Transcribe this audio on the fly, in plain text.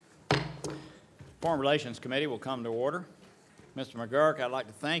Foreign Relations Committee will come to order. Mr. McGurk, I'd like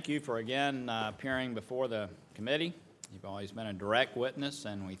to thank you for again appearing before the committee. You've always been a direct witness,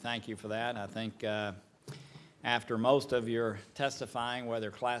 and we thank you for that. I think after most of your testifying, whether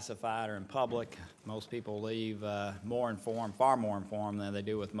classified or in public, most people leave more informed, far more informed than they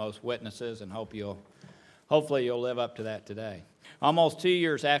do with most witnesses, and hopefully you'll live up to that today. Almost 2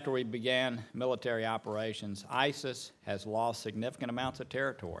 years after we began military operations, ISIS has lost significant amounts of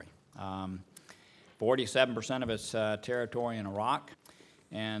territory. 47% of its territory in Iraq,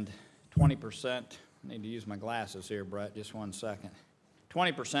 and 20%, I need to use my glasses here, Brett, just 1 second.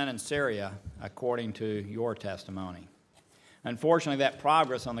 20% in Syria, according to your testimony. Unfortunately, that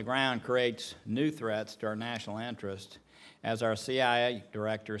progress on the ground creates new threats to our national interest. As our CIA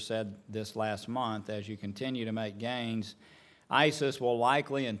director said this last month, as you continue to make gains, ISIS will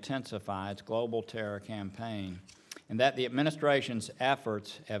likely intensify its global terror campaign, and that the administration's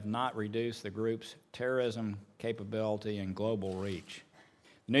efforts have not reduced the group's terrorism capability and global reach.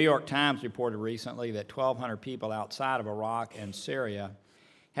 The New York Times reported recently that 1,200 people outside of Iraq and Syria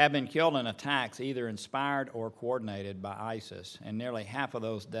have been killed in attacks either inspired or coordinated by ISIS, and nearly half of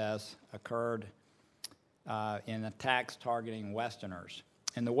those deaths occurred in attacks targeting Westerners.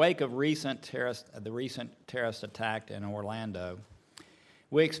 In the wake of the recent terrorist attack in Orlando,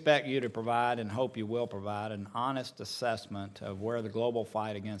 we expect you to provide, and hope you will provide, an honest assessment of where the global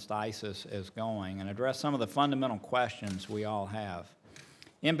fight against ISIS is going and address some of the fundamental questions we all have.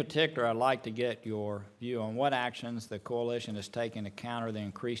 In particular, I'd like to get your view on what actions the coalition is taking to counter the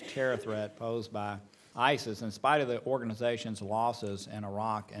increased terror threat posed by ISIS in spite of the organization's losses in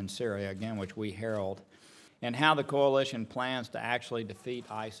Iraq and Syria, again, which we herald, and how the coalition plans to actually defeat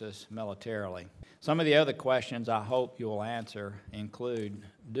ISIS militarily. Some of the other questions I hope you will answer include,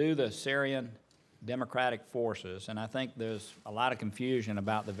 do the Syrian Democratic Forces, and I think there's a lot of confusion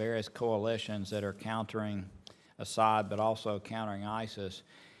about the various coalitions that are countering Assad but also countering ISIS,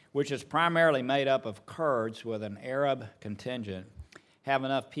 which is primarily made up of Kurds with an Arab contingent, have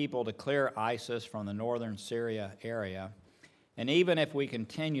enough people to clear ISIS from the northern Syria area. And even if we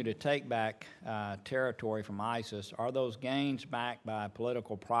continue to take back territory from ISIS, are those gains backed by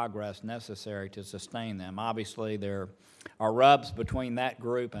political progress necessary to sustain them? Obviously, there are rubs between that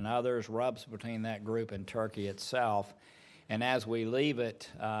group and others, rubs between that group and Turkey itself. And as we leave it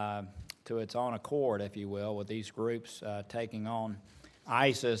to its own accord, if you will, with these groups taking on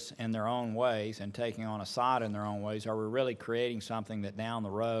ISIS in their own ways and taking on Assad in their own ways, are we really creating something that down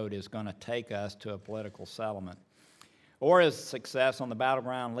the road is going to take us to a political settlement? Or is success on the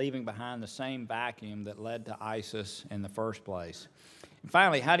battleground leaving behind the same vacuum that led to ISIS in the first place? And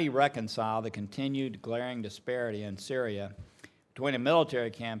finally, how do you reconcile the continued glaring disparity in Syria between a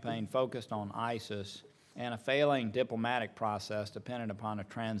military campaign focused on ISIS and a failing diplomatic process dependent upon a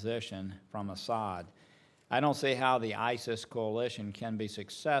transition from Assad? I don't see how the ISIS coalition can be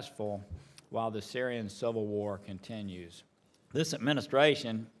successful while the Syrian civil war continues. This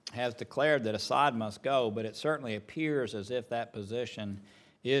administration has declared that Assad must go, but it certainly appears as if that position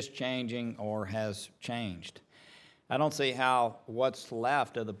is changing or has changed. I don't see how what's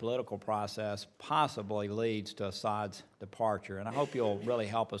left of the political process possibly leads to Assad's departure, and I hope you'll really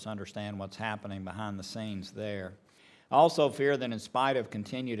help us understand what's happening behind the scenes there. I also fear that in spite of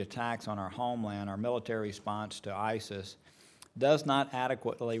continued attacks on our homeland, our military response to ISIS does not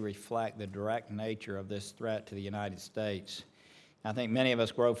adequately reflect the direct nature of this threat to the United States. I think many of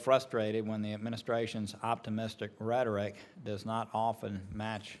us grow frustrated when the administration's optimistic rhetoric does not often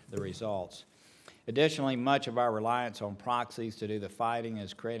match the results. Additionally, much of our reliance on proxies to do the fighting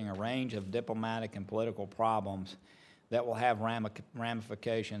is creating a range of diplomatic and political problems that will have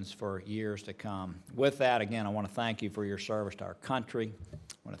ramifications for years to come. With that, again, I want to thank you for your service to our country. I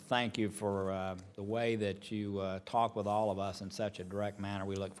want to thank you for the way that you talk with all of us in such a direct manner.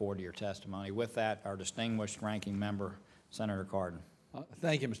 We look forward to your testimony. With that, our distinguished ranking member, Senator Cardin.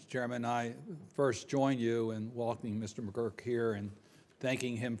 Thank you, Mr. Chairman. I first join you in welcoming Mr. McGurk here and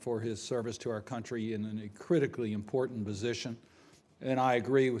thanking him for his service to our country in a critically important position. And I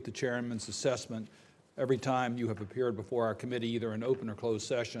agree with the Chairman's assessment. Every time you have appeared before our committee, either in open or closed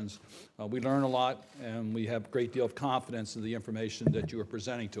sessions, we learn a lot, and we have a great deal of confidence in the information that you are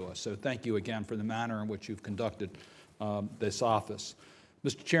presenting to us. So thank you again for the manner in which you've conducted this office.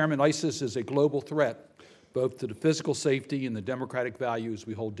 Mr. Chairman, ISIS is a global threat both to the physical safety and the democratic values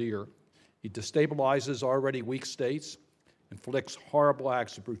we hold dear. It destabilizes already weak states, inflicts horrible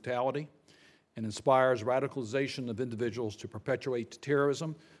acts of brutality, and inspires radicalization of individuals to perpetuate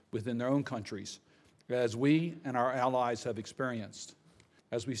terrorism within their own countries, as we and our allies have experienced.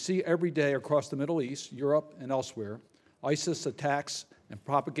 As we see every day across the Middle East, Europe, and elsewhere, ISIS attacks and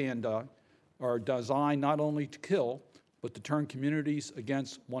propaganda are designed not only to kill, but to turn communities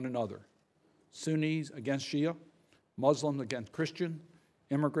against one another. Sunnis against Shia, Muslims against Christian,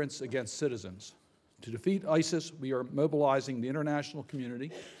 immigrants against citizens. To defeat ISIS, we are mobilizing the international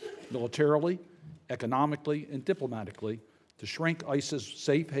community militarily, economically, and diplomatically to shrink ISIS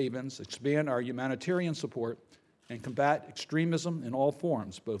safe havens, expand our humanitarian support, and combat extremism in all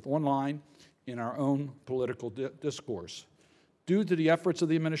forms, both online and in our own political discourse. Due to the efforts of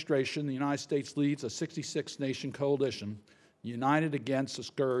the administration, the United States leads a 66-nation coalition united against the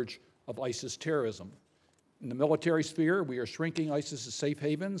scourge of ISIS terrorism. In the military sphere, we are shrinking ISIS's safe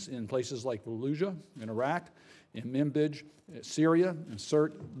havens in places like Fallujah in Iraq, in Manbij, Syria, and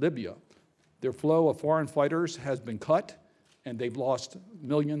Sirte, Libya. Their flow of foreign fighters has been cut, and they've lost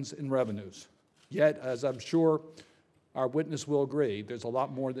millions in revenues. Yet, as I'm sure our witness will agree, there's a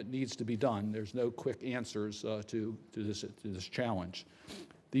lot more that needs to be done. There's no quick answers to this challenge.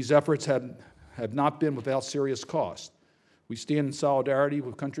 These efforts have not been without serious cost. We stand in solidarity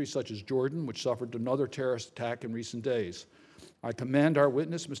with countries such as Jordan, which suffered another terrorist attack in recent days. I commend our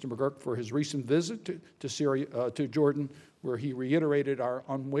witness, Mr. McGurk, for his recent visit to Jordan, where he reiterated our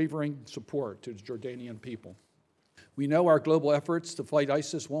unwavering support to the Jordanian people. We know our global efforts to fight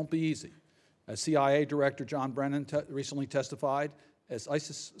ISIS won't be easy. As CIA Director John Brennan recently testified, as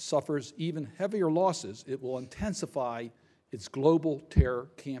ISIS suffers even heavier losses, it will intensify its global terror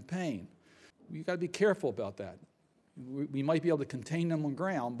campaign. We've got to be careful about that. We might be able to contain them on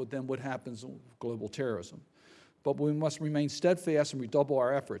ground, but then what happens with global terrorism? But we must remain steadfast and redouble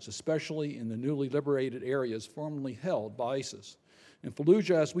our efforts, especially in the newly liberated areas formerly held by ISIS. In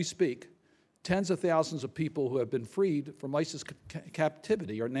Fallujah, as we speak, tens of thousands of people who have been freed from ISIS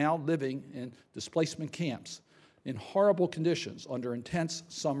captivity are now living in displacement camps in horrible conditions under intense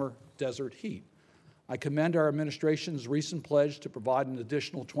summer desert heat. I commend our administration's recent pledge to provide an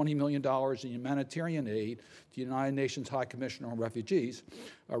additional $20 million in humanitarian aid to the United Nations High Commissioner on Refugees'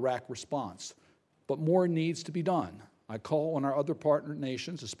 Iraq response. But more needs to be done. I call on our other partner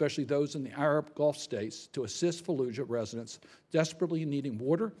nations, especially those in the Arab Gulf states, to assist Fallujah residents desperately needing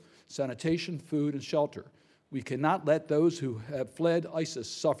water, sanitation, food, and shelter. We cannot let those who have fled ISIS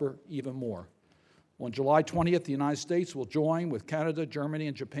suffer even more. On July 20th, the United States will join with Canada, Germany,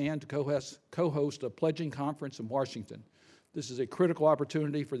 and Japan to co-host a pledging conference in Washington. This is a critical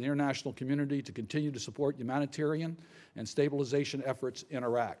opportunity for the international community to continue to support humanitarian and stabilization efforts in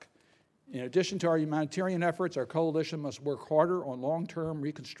Iraq. In addition to our humanitarian efforts, our coalition must work harder on long-term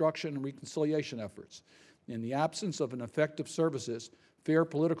reconstruction and reconciliation efforts. In the absence of an effective services, fair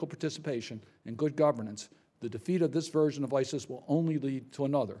political participation, and good governance, the defeat of this version of ISIS will only lead to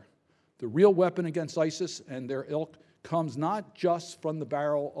another. The real weapon against ISIS and their ilk comes not just from the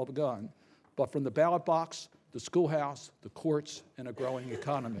barrel of a gun, but from the ballot box, the schoolhouse, the courts, and a growing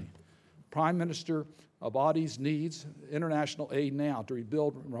economy. Prime Minister Abadi's needs international aid now to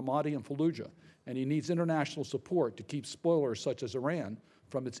rebuild Ramadi and Fallujah, and he needs international support to keep spoilers such as Iran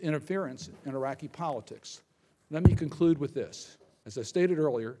from its interference in Iraqi politics. Let me conclude with this. As I stated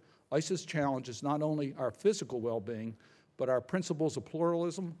earlier, ISIS challenges not only our physical well-being, but our principles of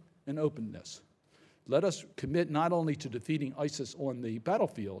pluralism and openness. Let us commit not only to defeating ISIS on the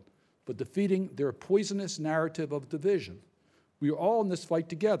battlefield, but defeating their poisonous narrative of division. We are all in this fight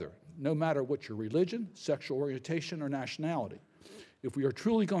together, no matter what your religion, sexual orientation, or nationality. If we are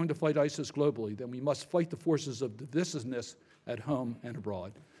truly going to fight ISIS globally, then we must fight the forces of divisiveness at home and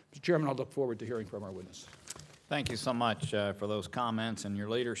abroad. Mr. Chairman, I look forward to hearing from our witness. Thank you so much for those comments and your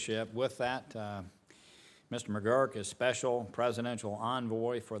leadership. With that, Mr. McGurk is Special Presidential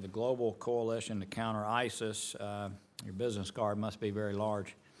Envoy for the Global Coalition to Counter ISIS. Your business card must be very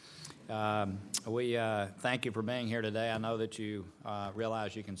large. We thank you for being here today. I know that you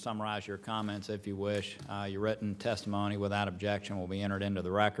realize you can summarize your comments if you wish. Your written testimony without objection will be entered into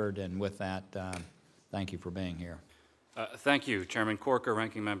the record, and with that, thank you for being here. Thank you, Chairman Corker,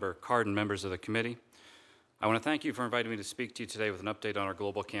 Ranking Member Cardin, members of the committee. I want to thank you for inviting me to speak to you today with an update on our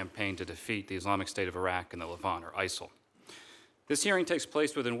global campaign to defeat the Islamic State of Iraq and the Levant, or ISIL. This hearing takes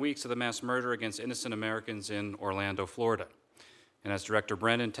place within weeks of the mass murder against innocent Americans in Orlando, Florida. And as Director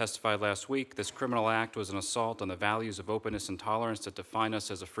Brennan testified last week, this criminal act was an assault on the values of openness and tolerance that define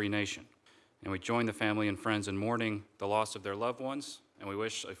us as a free nation. And we join the family and friends in mourning the loss of their loved ones, and we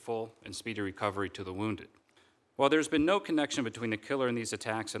wish a full and speedy recovery to the wounded. While there's been no connection between the killer in these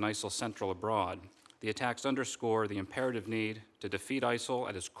attacks and ISIL Central abroad, the attacks underscore the imperative need to defeat ISIL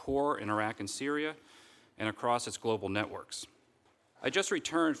at its core in Iraq and Syria and across its global networks. I just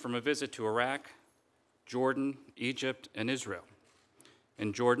returned from a visit to Iraq, Jordan, Egypt, and Israel.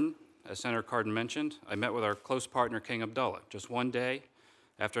 In Jordan, as Senator Cardin mentioned, I met with our close partner, King Abdullah, just one day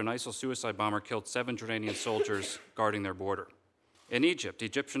after an ISIL suicide bomber killed 7 Jordanian soldiers guarding their border. In Egypt,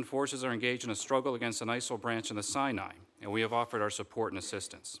 Egyptian forces are engaged in a struggle against an ISIL branch in the Sinai, and we have offered our support and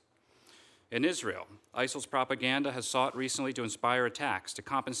assistance. In Israel, ISIL's propaganda has sought recently to inspire attacks to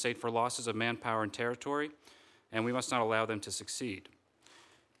compensate for losses of manpower and territory, and we must not allow them to succeed.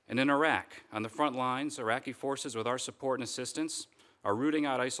 And in Iraq, on the front lines, Iraqi forces, with our support and assistance, are rooting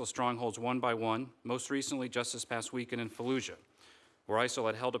out ISIL strongholds one by one, most recently just this past weekend in Fallujah, where ISIL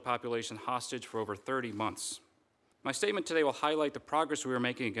had held a population hostage for over 30 months. My statement today will highlight the progress we are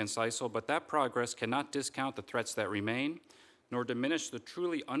making against ISIL, but that progress cannot discount the threats that remain, nor diminish the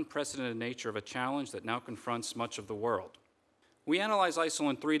truly unprecedented nature of a challenge that now confronts much of the world. We analyze ISIL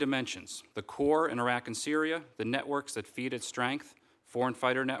in 3 dimensions: the core in Iraq and Syria, the networks that feed its strength, foreign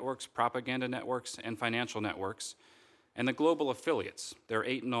fighter networks, propaganda networks, and financial networks, and the global affiliates, there are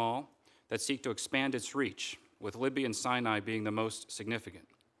 8 in all, that seek to expand its reach, with Libya and Sinai being the most significant.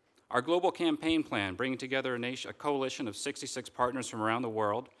 Our global campaign plan, bringing together a coalition of 66 partners from around the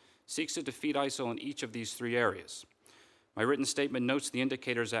world, seeks to defeat ISIL in each of these 3 areas. My written statement notes the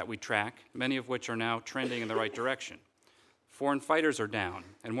indicators that we track, many of which are now trending in the right direction. Foreign fighters are down,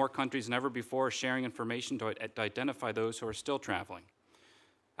 and more countries than ever before are sharing information to identify those who are still traveling.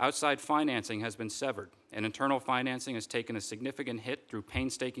 Outside financing has been severed, and internal financing has taken a significant hit through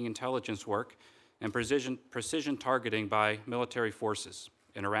painstaking intelligence work and precision targeting by military forces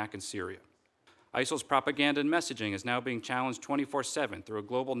in Iraq and Syria. ISIL's propaganda and messaging is now being challenged 24/7 through a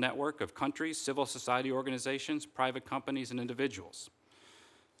global network of countries, civil society organizations, private companies, and individuals.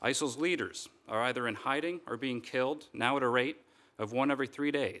 ISIL's leaders are either in hiding or being killed, now at a rate of 1 every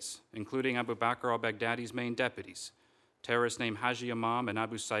 3 days, including Abu Bakr al-Baghdadi's main deputies, terrorists named Haji Imam and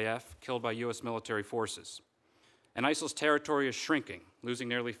Abu Sayyaf, killed by U.S. military forces. And ISIL's territory is shrinking, losing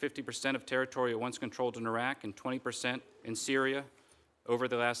nearly 50% of territory it once controlled in Iraq and 20% in Syria over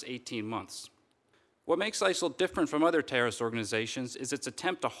the last 18 months. What makes ISIL different from other terrorist organizations is its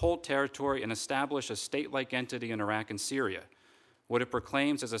attempt to hold territory and establish a state-like entity in Iraq and Syria, what it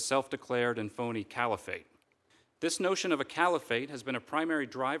proclaims as a self-declared and phony caliphate. This notion of a caliphate has been a primary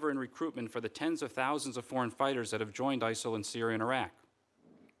driver in recruitment for the tens of thousands of foreign fighters that have joined ISIL in Syria and Iraq.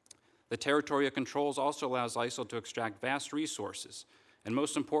 The territory it controls also allows ISIL to extract vast resources, and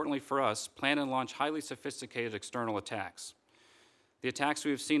most importantly for us, plan and launch highly sophisticated external attacks. The attacks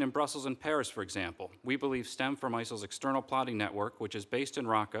we have seen in Brussels and Paris, for example, we believe stem from ISIL's external plotting network, which is based in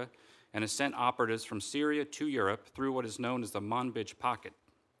Raqqa and has sent operatives from Syria to Europe through what is known as the Manbij Pocket.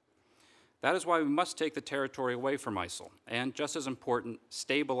 That is why we must take the territory away from ISIL and, just as important,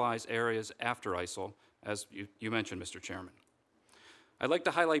 stabilize areas after ISIL, as you mentioned, Mr. Chairman. I'd like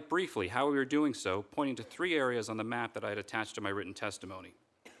to highlight briefly how we are doing so, pointing to 3 areas on the map that I had attached to my written testimony.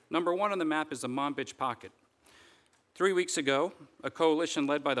 Number 1 on the map is the Manbij Pocket. 3 weeks ago, a coalition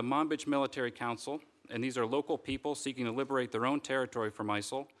led by the Manbij Military Council, and these are local people seeking to liberate their own territory from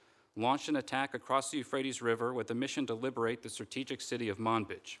ISIL, launched an attack across the Euphrates River with the mission to liberate the strategic city of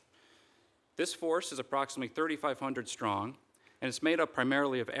Manbij. This force is approximately 3,500 strong, and it's made up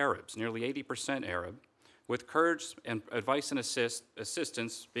primarily of Arabs, nearly 80% Arab, with Kurds and advice and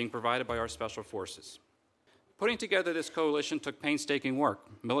assistance being provided by our special forces. Putting together this coalition took painstaking work,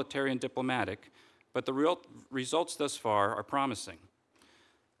 military and diplomatic, but the real results thus far are promising.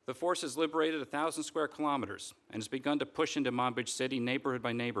 The force has liberated 1,000 square kilometers and has begun to push into Manbij city neighborhood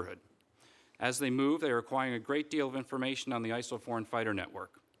by neighborhood. As they move, they are acquiring a great deal of information on the ISIL foreign fighter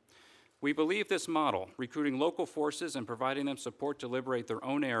network. We believe this model, recruiting local forces and providing them support to liberate their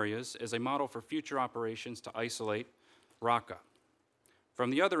own areas, is a model for future operations to isolate Raqqa.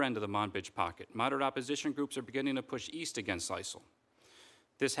 From the other end of the Manbij Pocket, moderate opposition groups are beginning to push east against ISIL.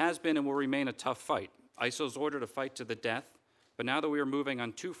 This has been and will remain a tough fight. ISIL is ordered to fight to the death, but now that we are moving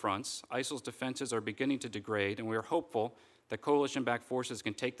on 2 fronts, ISIL's defenses are beginning to degrade, and we are hopeful that coalition-backed forces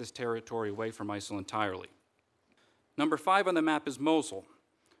can take this territory away from ISIL entirely. Number 5 on the map is Mosul.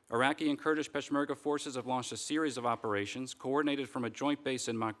 Iraqi and Kurdish Peshmerga forces have launched a series of operations coordinated from a joint base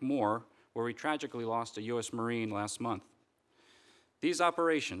in Makhmur, where we tragically lost a U.S. Marine last month. These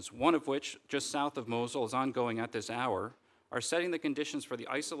operations, one of which just south of Mosul is ongoing at this hour, are setting the conditions for the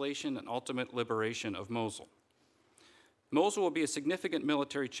isolation and ultimate liberation of Mosul. Mosul will be a significant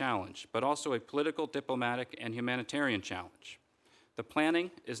military challenge, but also a political, diplomatic, and humanitarian challenge. The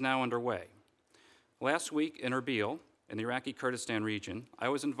planning is now underway. Last week in Erbil, in the Iraqi Kurdistan region, I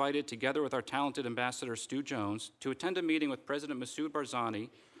was invited, together with our talented ambassador Stu Jones, to attend a meeting with President Masoud Barzani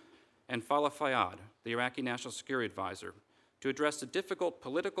and Faleh Fayyad, the Iraqi National Security Advisor, to address the difficult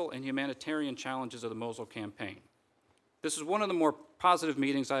political and humanitarian challenges of the Mosul campaign. This is one of the more positive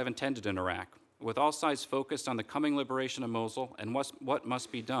meetings I have attended in Iraq. with all sides focused on the coming liberation of Mosul and what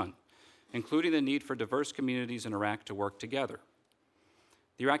must be done, including the need for diverse communities in Iraq to work together.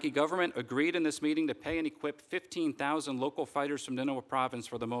 The Iraqi government agreed in this meeting to pay and equip 15,000 local fighters from Nineveh province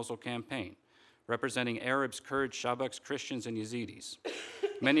for the Mosul campaign, representing Arabs, Kurds, Shabaks, Christians, and Yazidis.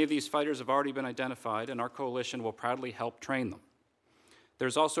 Many of these fighters have already been identified, and our coalition will proudly help train them.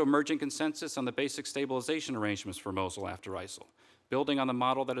 There's also emerging consensus on the basic stabilization arrangements for Mosul after ISIL, building on the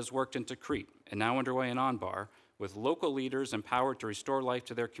model that has worked in Tikrit and now underway in Anbar, with local leaders empowered to restore life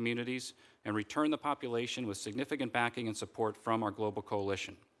to their communities and return the population with significant backing and support from our global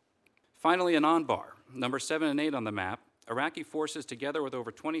coalition. Finally, in Anbar, number 7 and 8 on the map, Iraqi forces, together with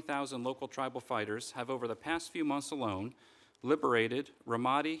over 20,000 local tribal fighters, have over the past few months alone liberated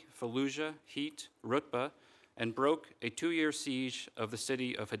Ramadi, Fallujah, Heat, Rutba, and broke a 2-year siege of the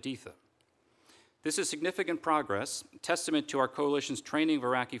city of Haditha. This is significant progress, testament to our coalition's training of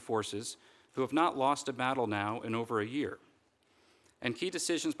Iraqi forces who have not lost a battle now in over a year, and key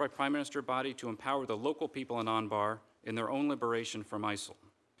decisions by Prime Minister Abadi to empower the local people in Anbar in their own liberation from ISIL.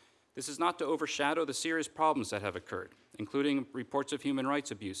 This is not to overshadow the serious problems that have occurred, including reports of human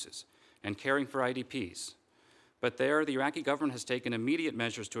rights abuses and caring for IDPs. But there, the Iraqi government has taken immediate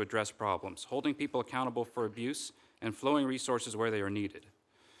measures to address problems, holding people accountable for abuse and flowing resources where they are needed.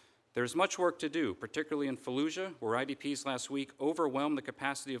 There is much work to do, particularly in Fallujah, where IDPs last week overwhelmed the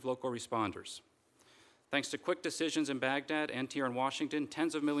capacity of local responders. Thanks to quick decisions in Baghdad and here in Washington,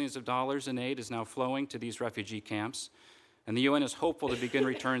 tens of millions of dollars in aid is now flowing to these refugee camps, and the UN is hopeful to begin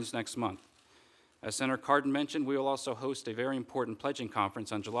returns next month. As Senator Cardin mentioned, we will also host a very important pledging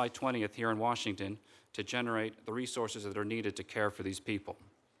conference on July 20th here in Washington to generate the resources that are needed to care for these people.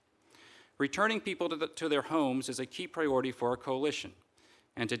 Returning people to their homes is a key priority for our coalition.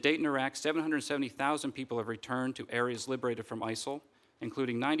 And to date in Iraq, 770,000 people have returned to areas liberated from ISIL,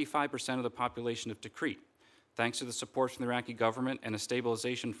 including 95% of the population of Tikrit, thanks to the support from the Iraqi government and a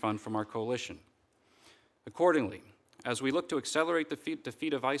stabilization fund from our coalition. Accordingly, as we look to accelerate the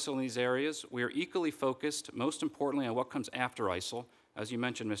defeat of ISIL in these areas, we are equally focused, most importantly, on what comes after ISIL, as you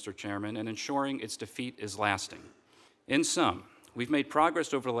mentioned, Mr. Chairman, and ensuring its defeat is lasting. In sum, we've made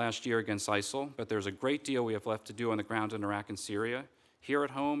progress over the last year against ISIL, but there's a great deal we have left to do on the ground in Iraq and Syria, here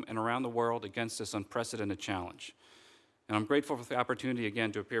at home and around the world against this unprecedented challenge. And I'm grateful for the opportunity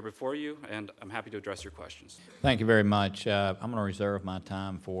again to appear before you, and I'm happy to address your questions. Thank you very much. I'm going to reserve my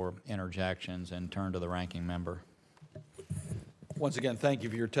time for interjections and turn to the ranking member. Once again, thank you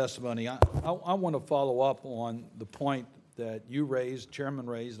for your testimony. I want to follow up on the point that you raised, Chairman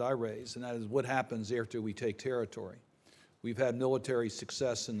raised, I raised, and that is what happens after we take territory. We've had military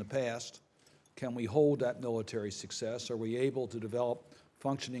success in the past. Can we hold that military success? Are we able to develop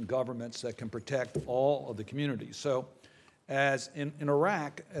functioning governments that can protect all of the communities? So as in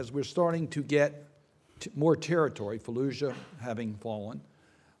Iraq, as we're starting to get more territory, Fallujah having fallen,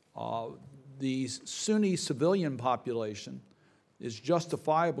 the Sunni civilian population is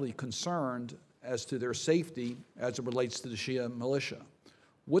justifiably concerned as to their safety as it relates to the Shia militia.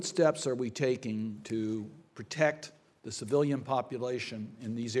 What steps are we taking to protect the civilian population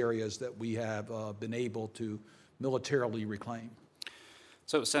in these areas that we have been able to militarily reclaim?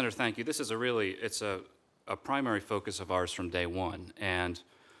 So, Senator, thank you. This is it's a primary focus of ours from day one. And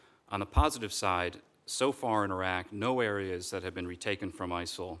on the positive side, so far in Iraq, no areas that have been retaken from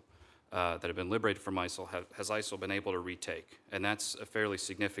ISIL, that have been liberated from ISIL, has ISIL been able to retake. And that's fairly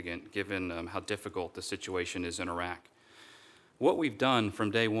significant given how difficult the situation is in Iraq. What we've done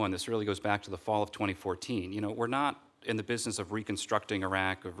from day one, this really goes back to the fall of 2014. We're not in the business of reconstructing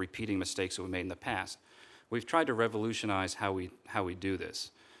Iraq, of repeating mistakes that we made in the past. We've tried to revolutionize how we do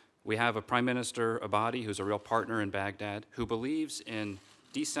this. We have a Prime Minister, Abadi, who's a real partner in Baghdad, who believes in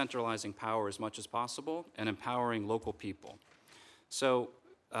decentralizing power as much as possible and empowering local people. So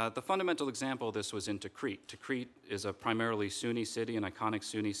the fundamental example of this was in Tikrit. Tikrit is a primarily Sunni city, an iconic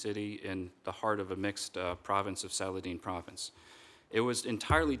Sunni city in the heart of a mixed province of Saladin province. It was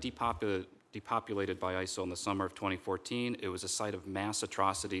entirely depopulated by ISIL in the summer of 2014. It was a site of mass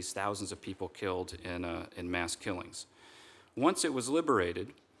atrocities, thousands of people killed in mass killings. Once it was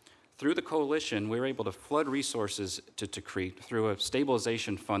liberated, through the coalition, we were able to flood resources to Tikrit through a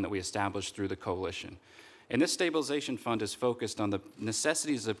stabilization fund that we established through the coalition. And this stabilization fund is focused on the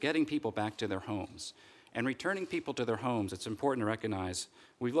necessities of getting people back to their homes. And returning people to their homes, it's important to recognize,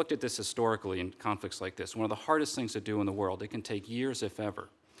 we've looked at this historically in conflicts like this, one of the hardest things to do in the world. It can take years, if ever.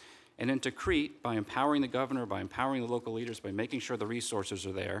 And in Tikrit, by empowering the governor, by empowering the local leaders, by making sure the resources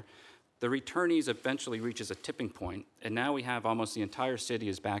are there, the returnees eventually reaches a tipping point, and now we have almost the entire city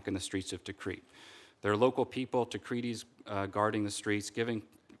is back in the streets of Tikrit. There are local people, Tikritis, guarding the streets, giving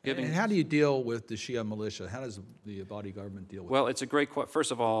giving. And how do you deal with the Shia militia? How does the Abadi government deal with it? Well, it's a great question.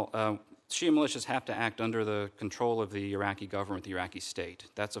 First of all, Shia militias have to act under the control of the Iraqi government, the Iraqi state.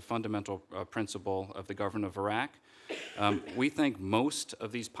 That's a fundamental principle of the government of Iraq. We think most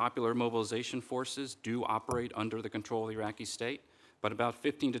of these popular mobilization forces do operate under the control of the Iraqi state, but about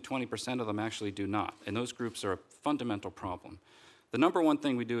 15 to 20% of them actually do not, and those groups are a fundamental problem. The number one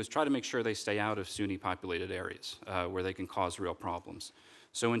thing we do is try to make sure they stay out of Sunni populated areas where they can cause real problems.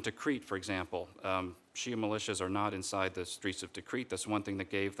 So in Tikrit, for example, Shia militias are not inside the streets of Tikrit. That's one thing that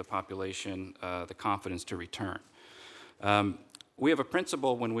gave the population the confidence to return. We have a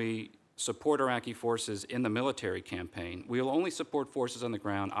principle when we support Iraqi forces in the military campaign. We will only support forces on the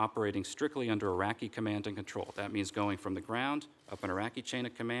ground operating strictly under Iraqi command and control. That means going from the ground up an Iraqi chain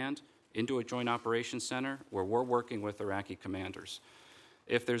of command into a joint operations center where we're working with Iraqi commanders.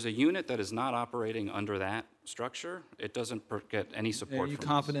 If there's a unit that is not operating under that structure, it doesn't get any support. Are you from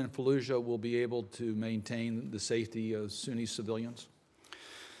confident Fallujah will be able to maintain the safety of Sunni civilians?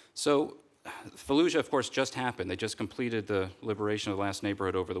 So Fallujah, of course, just happened. They just completed the liberation of the last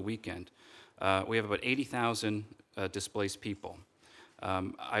neighborhood over the weekend. We have about 80,000 displaced people.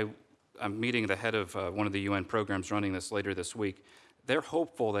 I'm meeting the head of one of the UN programs running this later this week. They're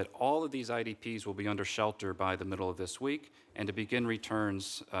hopeful that all of these IDPs will be under shelter by the middle of this week and to begin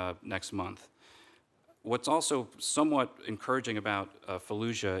returns next month. What's also somewhat encouraging about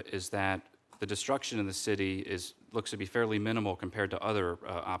Fallujah is that the destruction in the city looks to be fairly minimal compared to other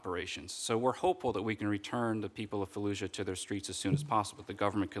operations. So we're hopeful that we can return the people of Fallujah to their streets as soon as possible. The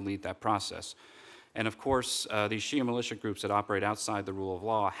government can lead that process. And of course, these Shia militia groups that operate outside the rule of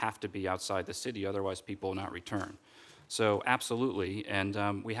law have to be outside the city, otherwise people will not return. So absolutely,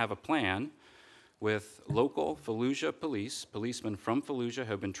 and we have a plan with local Fallujah policemen from Fallujah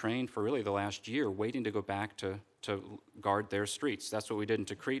have been trained for really the last year, waiting to go back to guard their streets. That's what we did in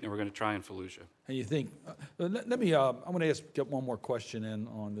Tikrit, and we're going to try in Fallujah. And you think, let me, I want to get one more question in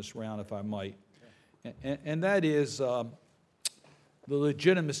on this round, if I might. And that is the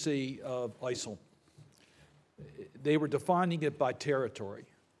legitimacy of ISIL. They were defining it by territory.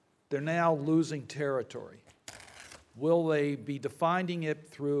 They're now losing territory. Will they be defining it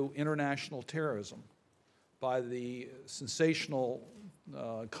through international terrorism by the sensational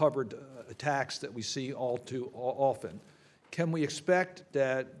covered attacks that we see all too often? Can we expect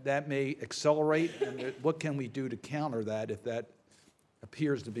that that may accelerate, and what can we do to counter that if that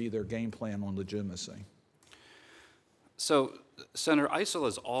appears to be their game plan on legitimacy? So, Senator, ISIL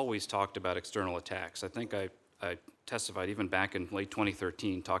has always talked about external attacks. I think I testified even back in late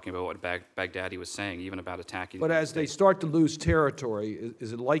 2013 talking about what Baghdadi was saying, even about attacking. But as they start to lose territory,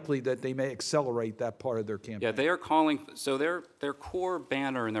 is it likely that they may accelerate that part of their campaign? Yeah, they are calling, so their core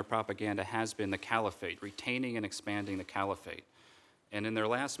banner in their propaganda has been the caliphate, retaining and expanding the caliphate. And in their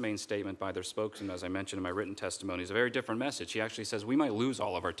last main statement by their spokesman, as I mentioned in my written testimony, is a very different message. He actually says, we might lose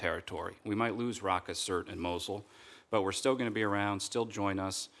all of our territory. We might lose Raqqa, Sirte, and Mosul, but we're still going to be around, still join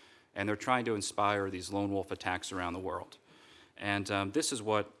us. And they're trying to inspire these lone wolf attacks around the world. And this is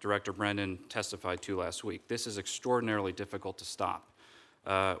what Director Brennan testified to last week. This is extraordinarily difficult to stop.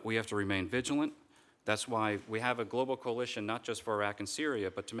 We have to remain vigilant. That's why we have a global coalition, not just for Iraq and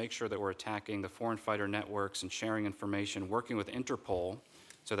Syria, but to make sure that we're attacking the foreign fighter networks and sharing information, working with Interpol,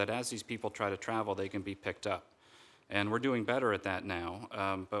 so that as these people try to travel, they can be picked up. And we're doing better at that now,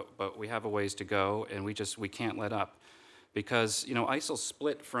 but we have a ways to go, and we can't let up. Because, you know, ISIL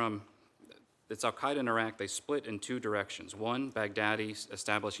split from, it's al-Qaeda in Iraq, they split in two directions. One, Baghdadi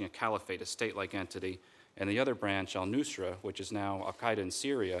establishing a caliphate, a state-like entity, and the other branch, al-Nusra, which is now al-Qaeda in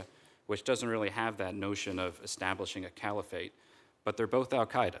Syria, which doesn't really have that notion of establishing a caliphate, but they're both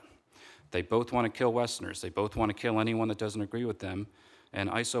al-Qaeda. They both want to kill Westerners. They both want to kill anyone that doesn't agree with them, and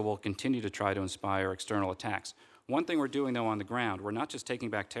ISIL will continue to try to inspire external attacks. One thing we're doing, though, on the ground, we're not just taking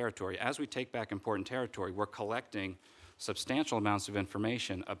back territory. As we take back important territory, we're collecting substantial amounts of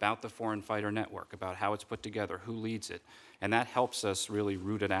information about the foreign fighter network, about how it's put together, who leads it, and that helps us really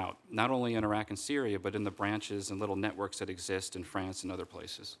root it out, not only in Iraq and Syria, but in the branches and little networks that exist in France and other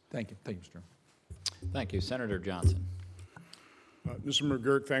places. Thank you. Thank you, Mr. Chairman. Thank you. Senator Johnson. Mr.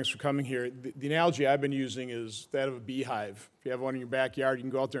 McGurk, thanks for coming here. The analogy I've been using is that of a beehive. If you have one in your backyard, you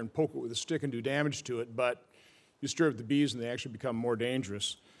can go out there and poke it with a stick and do damage to it, but you stir up the bees and they actually become more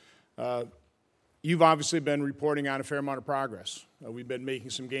dangerous. You've obviously been reporting on a fair amount of progress. We've been making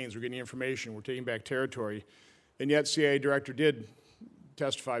some gains. We're getting information. We're taking back territory. And yet CIA Director did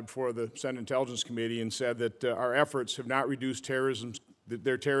testify before the Senate Intelligence Committee and said that our efforts have not reduced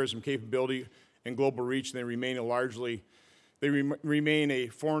their terrorism capability and global reach. They remain remain a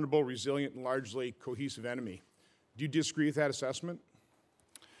formidable, resilient, and largely cohesive enemy. Do you disagree with that assessment?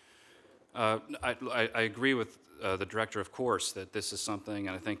 I agree with the director, of course, that this is something,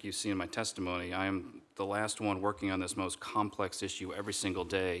 and I think you've seen in my testimony, I am the last one working on this most complex issue every single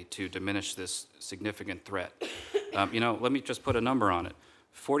day to diminish this significant threat. Let me just put a number on it.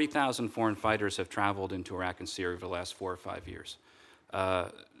 40,000 foreign fighters have traveled into Iraq and Syria over the last 4 or 5 years,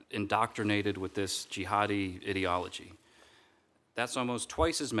 indoctrinated with this jihadi ideology. That's almost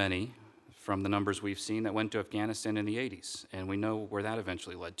twice as many from the numbers we've seen that went to Afghanistan in the 80s, and we know where that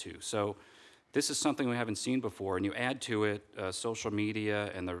eventually led to. So this is something we haven't seen before, and you add to it social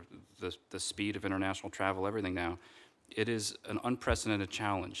media and the speed of international travel, everything now. It is an unprecedented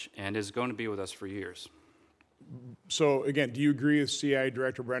challenge and is going to be with us for years. So again, do you agree with CIA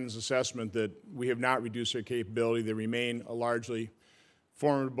Director Brendan's assessment that we have not reduced our capability, they remain a largely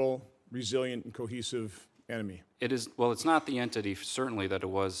formidable, resilient, and cohesive enemy? It is, well, it's not the entity, certainly, that it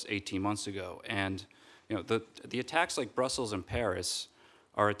was 18 months ago. And the attacks like Brussels and Paris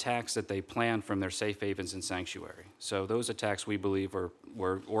are attacks that they plan from their safe havens and sanctuary. So those attacks, we believe,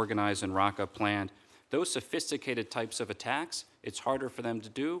 were organized in Raqqa, planned. Those sophisticated types of attacks, it's harder for them to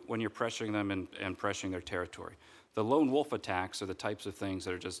do when you're pressuring them and pressuring their territory. The lone wolf attacks are the types of things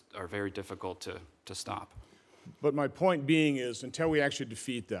that are very difficult to stop. But my point being is, until we actually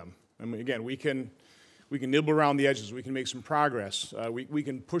defeat them, I mean, again, we can nibble around the edges, we can make some progress, we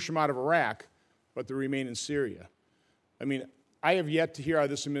can push them out of Iraq, but they remain in Syria. I mean, I have yet to hear out of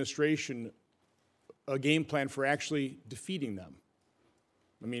this administration a game plan for actually defeating them.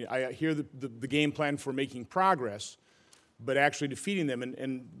 I mean, I hear the game plan for making progress, but actually defeating them,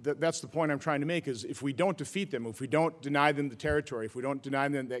 and that's the point I'm trying to make, is if we don't defeat them, if we don't deny them the territory, if we don't deny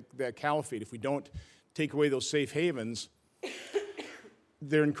them that caliphate, if we don't take away those safe havens,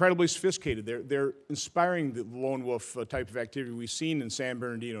 they're incredibly sophisticated. They're inspiring the lone wolf type of activity we've seen in San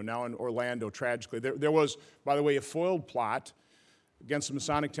Bernardino, now in Orlando, tragically. There was, by the way, a foiled plot against the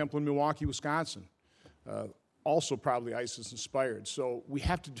Masonic Temple in Milwaukee, Wisconsin, also probably ISIS-inspired. So we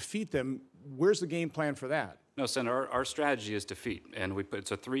have to defeat them. Where's the game plan for that? No, Senator, our strategy is defeat, and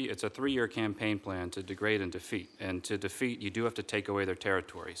it's a three-year campaign plan to degrade and defeat. And to defeat, you do have to take away their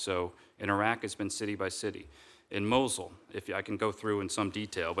territory. So in Iraq, it's been city by city. In Mosul, if I can go through in some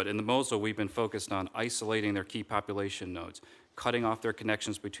detail, but in the Mosul, we've been focused on isolating their key population nodes, cutting off their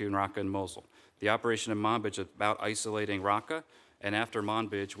connections between Raqqa and Mosul. The operation in Manbij is about isolating Raqqa, and after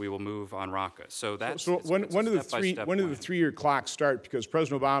Manbij, we will move on Raqqa. So that's when did the three-year clock start? Because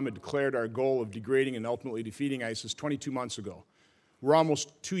President Obama declared our goal of degrading and ultimately defeating ISIS 22 months ago. We're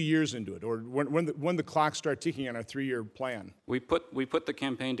almost 2 years into it. Or when the clock start ticking on our three-year plan? We put the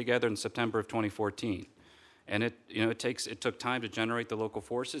campaign together in September of 2014. And it took time to generate the local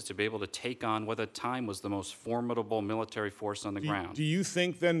forces to be able to take on what at the time was the most formidable military force on the ground. Do you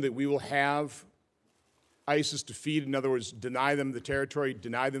think then that we will have ISIS defeated, in other words, deny them the territory,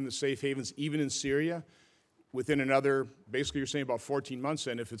 deny them the safe havens, even in Syria, within another, basically you're saying about 14 months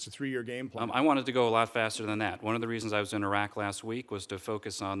then, if it's a three-year game plan? I wanted to go a lot faster than that. One of the reasons I was in Iraq last week was to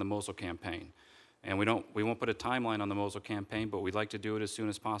focus on the Mosul campaign. And we won't put a timeline on the Mosul campaign, but we'd like to do it as soon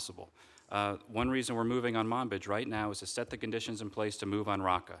as possible. One reason we're moving on Manbij right now is to set the conditions in place to move on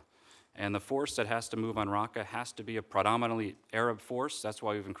Raqqa. And the force that has to move on Raqqa has to be a predominantly Arab force. That's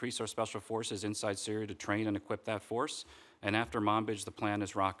why we've increased our special forces inside Syria to train and equip that force. And after Manbij, the plan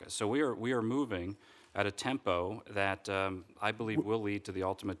is Raqqa. So we are moving at a tempo that I believe will lead to the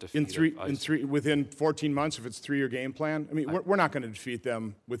ultimate defeat of ISIS. Within 14 months, if it's a three-year game plan? I mean, we're not going to defeat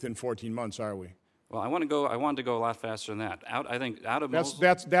them within 14 months, are we? Well, I wanted to go a lot faster than that. Out of Mosul.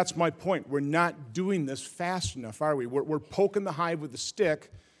 That's my point. We're not doing this fast enough, are we? We're poking the hive with a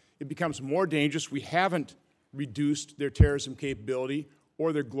stick. It becomes more dangerous. We haven't reduced their terrorism capability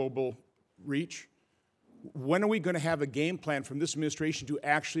or their global reach. When are we going to have a game plan from this administration to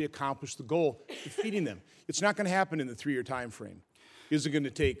actually accomplish the goal, defeating them? It's not going to happen in the three-year time frame. Is it going to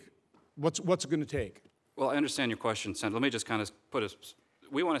take? What's it going to take? Well, I understand your question, Senator. Let me just kind of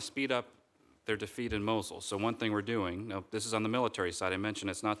we want to speed up their defeat in Mosul. So one thing we're doing, now this is on the military side, I mentioned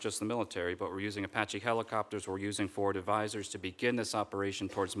it's not just the military, but we're using Apache helicopters, we're using forward advisors to begin this operation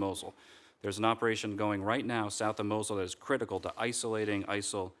towards Mosul. There's an operation going right now south of Mosul that is critical to isolating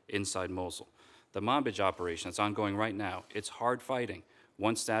ISIL inside Mosul. The Manbij operation that's ongoing right now, it's hard fighting.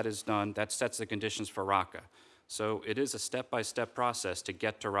 Once that is done, that sets the conditions for Raqqa. So it is a step-by-step process to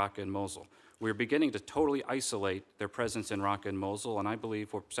get to Raqqa and Mosul. We're beginning to totally isolate their presence in Raqqa and Mosul, and I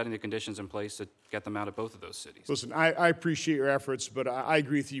believe we're setting the conditions in place to get them out of both of those cities. Listen, I appreciate your efforts, but I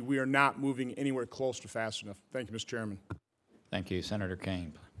agree with you. We are not moving anywhere close to fast enough. Thank you, Mr. Chairman. Thank you. Senator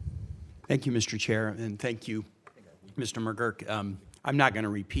Kane. Thank you, Mr. Chair, and thank you, Mr. McGurk. I'm not going to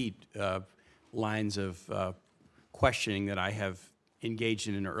repeat lines of questioning that I have engaged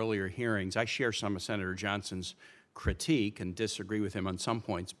in earlier hearings. I share some of Senator Johnson's critique and disagree with him on some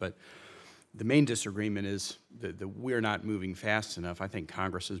points, but the main disagreement is that we're not moving fast enough. I think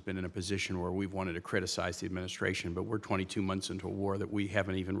Congress has been in a position where we've wanted to criticize the administration, but we're 22 months into a war that we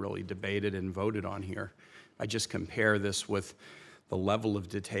haven't even really debated and voted on here. I just compare this with the level of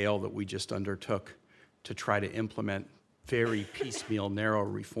detail that we just undertook to try to implement very piecemeal, narrow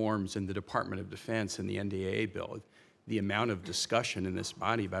reforms in the Department of Defense and the NDAA bill. The amount of discussion in this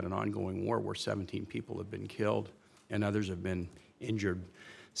body about an ongoing war where 17 people have been killed and others have been injured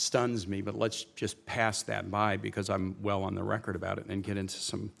stuns me, but let's just pass that by because I'm well on the record about it and get into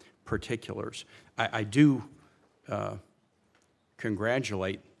some particulars. I do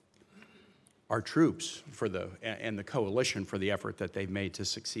congratulate our troops and the coalition for the effort that they've made to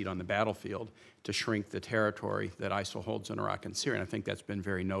succeed on the battlefield to shrink the territory that ISIL holds in Iraq and Syria. And I think that's been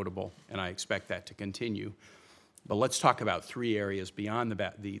very notable, and I expect that to continue. But let's talk about 3 areas beyond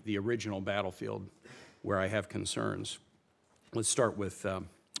the original battlefield where I have concerns. Let's start with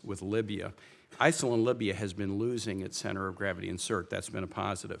Libya. ISIL in Libya has been losing its center of gravity in Sirte. That's been a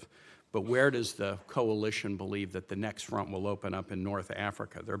positive. But where does the coalition believe that the next front will open up in North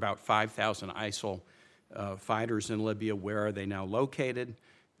Africa? There are about 5,000 ISIL fighters in Libya. Where are they now located?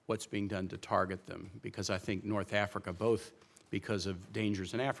 What's being done to target them? Because I think North Africa, both because of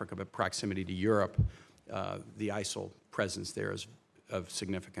dangers in Africa, but proximity to Europe, the ISIL presence there is of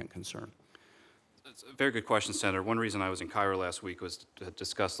significant concern. It's a very good question, Senator. One reason I was in Cairo last week was to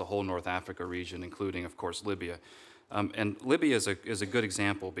discuss the whole North Africa region, including, of course, Libya. And Libya is a good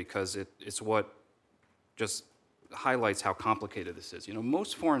example because it's what just highlights how complicated this is. You know,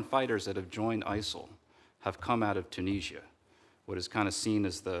 most foreign fighters that have joined ISIL have come out of Tunisia, what is kind of seen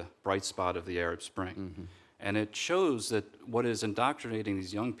as the bright spot of the Arab Spring. Mm-hmm. And it shows that what is indoctrinating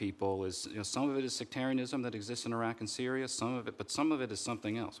these young people is, you know, some of it is sectarianism that exists in Iraq and Syria, but some of it is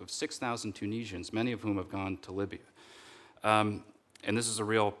something else. We have 6,000 Tunisians, many of whom have gone to Libya. And this is a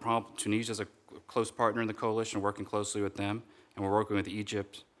real problem. Tunisia is a close partner in the coalition, working closely with them, and we're working with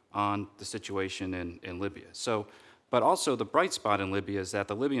Egypt on the situation in Libya. So, but also the bright spot in Libya is that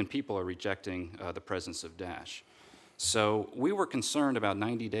the Libyan people are rejecting the presence of Daesh. So we were concerned about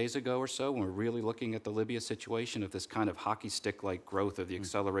 90 days ago or so when we were really looking at the Libya situation of this kind of hockey stick-like growth of the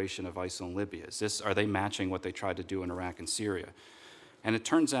acceleration of ISIL in Libya. Are they matching what they tried to do in Iraq and Syria? And it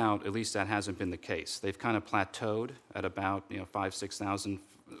turns out, at least that hasn't been the case. They've kind of plateaued at about 5,000, 6,000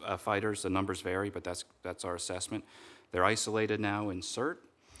 fighters. The numbers vary, but that's our assessment. They're isolated now in Sirte,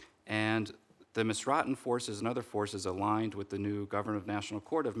 and the Misratan forces and other forces aligned with the new Governor of National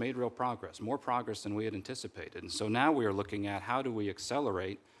Court have made real progress, more progress than we had anticipated. And so now we are looking at how do we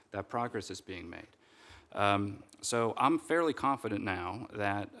accelerate that progress that's being made. So I'm fairly confident now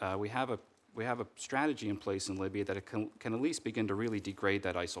that we have a strategy in place in Libya that it can at least begin to really degrade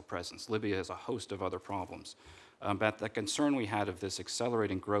that ISIL presence. Libya has a host of other problems. But the concern we had of this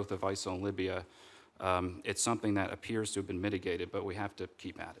accelerating growth of ISIL in Libya, it's something that appears to have been mitigated, but we have to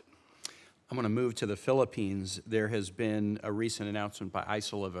keep at it. I'm going to move to the Philippines. There has been a recent announcement by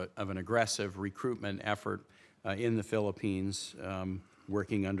ISIL of an aggressive recruitment effort in the Philippines,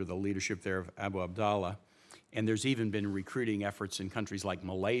 working under the leadership there of Abu Abdallah. And there's even been recruiting efforts in countries like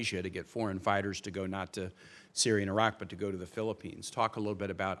Malaysia to get foreign fighters to go not to Syria and Iraq, but to go to the Philippines. Talk a little bit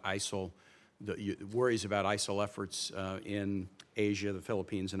about ISIL, the worries about ISIL efforts in Asia, the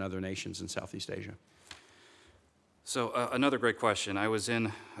Philippines, and other nations in Southeast Asia. So another great question. I was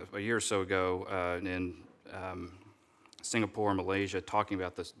in a year or so ago in Singapore, Malaysia, talking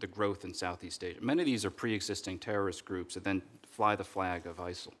about the growth in Southeast Asia. Many of these are pre-existing terrorist groups that then fly the flag of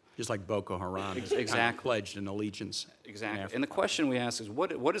ISIL. Just like Boko Haram Exactly. kind of pledged an allegiance. Exactly. And the question we ask is,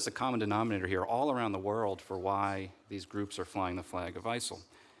 what is the common denominator here all around the world for why these groups are flying the flag of ISIL?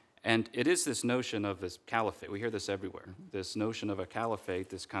 And it is this notion of this caliphate. We hear this everywhere. This notion of a caliphate,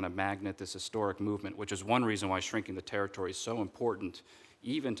 this kind of magnet, this historic movement, which is one reason why shrinking the territory is so important,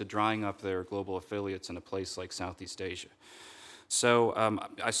 even to drying up their global affiliates in a place like Southeast Asia. So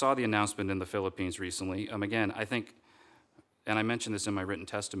I saw the announcement in the Philippines recently. Again, I think, and I mentioned this in my written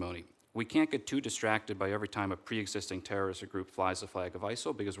testimony, we can't get too distracted by every time a pre-existing terrorist group flies the flag of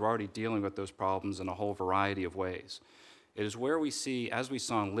ISIL because we're already dealing with those problems in a whole variety of ways. It is where we see, as we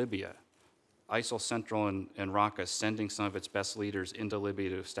saw in Libya, ISIL Central and Raqqa sending some of its best leaders into Libya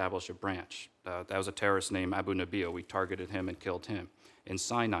to establish a branch. That was a terrorist named Abu Nabeel. We targeted him and killed him. In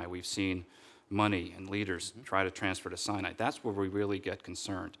Sinai, we've seen money and leaders try to transfer to Sinai. That's where we really get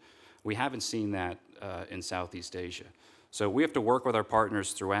concerned. We haven't seen that in Southeast Asia. So we have to work with our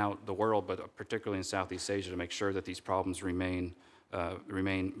partners throughout the world, but particularly in Southeast Asia, to make sure that these problems remain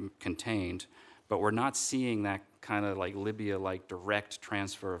contained. But we're not seeing that kind of like Libya-like direct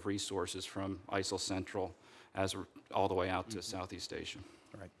transfer of resources from ISIL Central all the way out to Southeast Asia.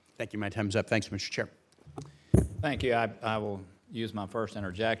 All right. Thank you. My time's up. Thanks, Mr. Chair. Thank you. I will use my first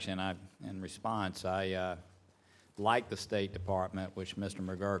interjection. In response, I like the State Department, which Mr.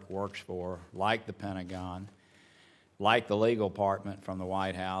 McGurk works for, like the Pentagon, like the legal department from the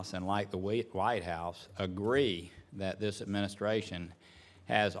White House, and like the White House, agree that this administration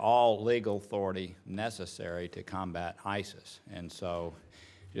has all legal authority necessary to combat ISIS. And so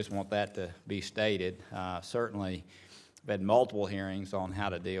just want that to be stated. Certainly, I've had multiple hearings on how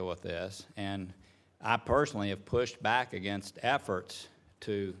to deal with this, and I personally have pushed back against efforts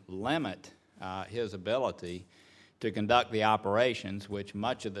to limit his ability to conduct the operations, which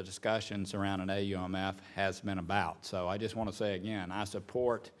much of the discussions around an AUMF has been about. So I just want to say again, I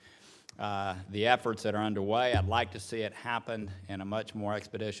support the efforts that are underway. I'd like to see it happen in a much more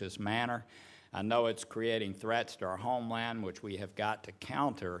expeditious manner. I know it's creating threats to our homeland, which we have got to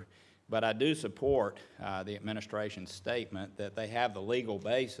counter, but I do support the administration's statement that they have the legal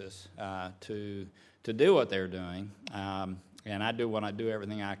basis to do what they're doing, and I do want to do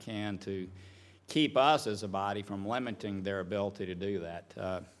everything I can to keep us as a body from limiting their ability to do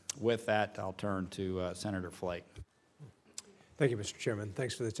that. With that, I'll turn to Senator Flake. Thank you, Mr. Chairman.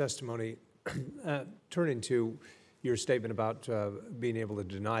 Thanks for the testimony. Turning to your statement about being able to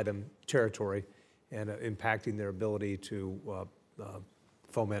deny them territory and impacting their ability to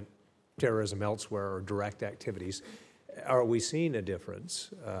foment terrorism elsewhere or direct activities, are we seeing a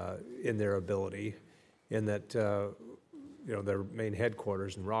difference in their ability in that their main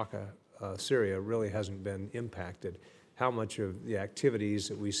headquarters in Raqqa, Syria, really hasn't been impacted? How much of the activities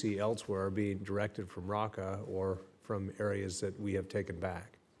that we see elsewhere are being directed from Raqqa or from areas that we have taken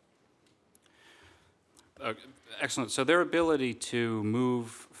back? Excellent. So their ability to move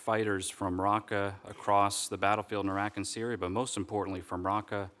fighters from Raqqa across the battlefield in Iraq and Syria, but most importantly from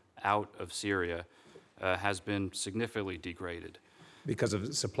Raqqa out of Syria, has been significantly degraded. Because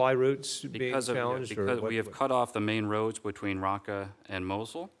of supply routes being challenged? Because we have cut off the main roads between Raqqa and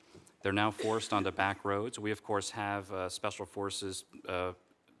Mosul. They're now forced onto back roads. We, of course, have a Special Forces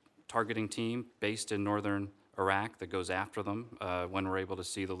targeting team based in northern Iraq that goes after them when we're able to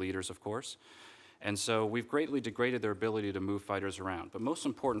see the leaders, of course. And so we've greatly degraded their ability to move fighters around. But most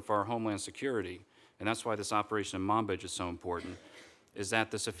important for our homeland security, and that's why this operation in Manbij is so important, is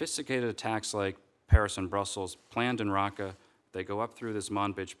that the sophisticated attacks like Paris and Brussels planned in Raqqa, they go up through this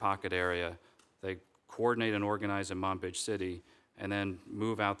Manbij pocket area, they coordinate and organize in Manbij city, and then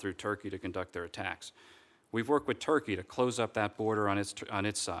move out through Turkey to conduct their attacks. We've worked with Turkey to close up that border on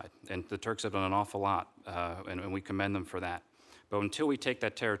its side, and the Turks have done an awful lot, and we commend them for that. But until we take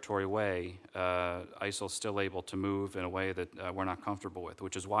that territory away, ISIL's still able to move in a way that we're not comfortable with,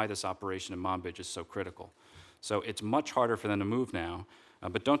 which is why this operation in Manbij is so critical. So it's much harder for them to move now,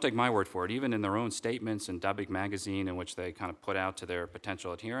 but don't take my word for it. Even in their own statements in Dabiq magazine, in which they kind of put out to their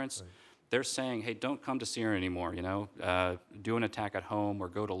potential adherents, they're saying, hey, don't come to Syria anymore, do an attack at home or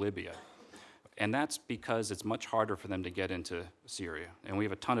go to Libya. And that's because it's much harder for them to get into Syria. And we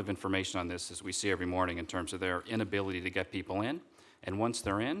have a ton of information on this, as we see every morning, in terms of their inability to get people in. And once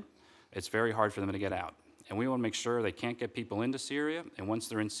they're in, it's very hard for them to get out. And we want to make sure they can't get people into Syria, and once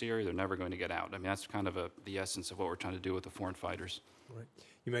they're in Syria, they're never going to get out. I mean, that's kind of the essence of what we're trying to do with the foreign fighters. Right.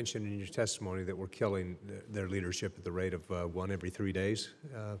 You mentioned in your testimony that we're killing their leadership at the rate of 1 every 3 days.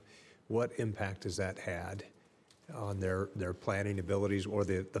 What impact has that had on their planning abilities or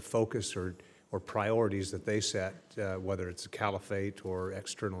the focus or priorities that they set, whether it's a caliphate or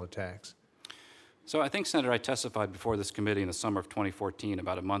external attacks? So I think, Senator, I testified before this committee in the summer of 2014,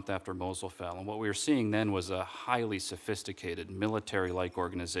 about a month after Mosul fell, and what we were seeing then was a highly sophisticated military-like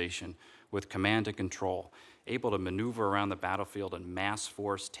organization with command and control, able to maneuver around the battlefield and mass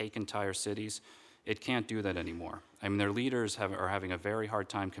force, take entire cities. It can't do that anymore. I mean, their leaders are having a very hard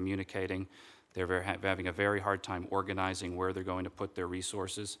time communicating. They're having a very hard time organizing where they're going to put their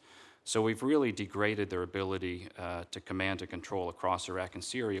resources. So we've really degraded their ability to command and control across Iraq and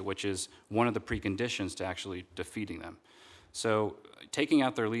Syria, which is one of the preconditions to actually defeating them. So taking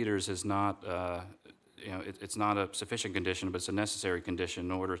out their leaders is not, it's not a sufficient condition, but it's a necessary condition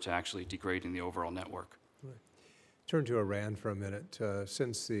in order to actually degrading the overall network. Right. Turn to Iran for a minute.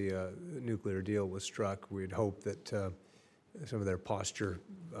 Since the nuclear deal was struck, we'd hoped that some of their posture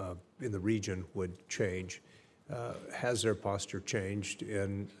in the region would change. Has their posture changed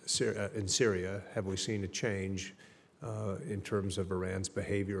in Syria? Have we seen a change in terms of Iran's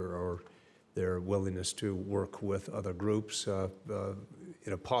behavior or their willingness to work with other groups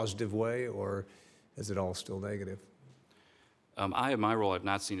in a positive way, or is it all still negative? In my role, I've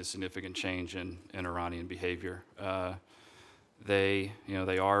not seen a significant change in Iranian behavior. They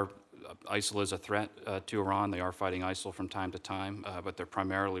are, ISIL is a threat to Iran. They are fighting ISIL from time to time, but they're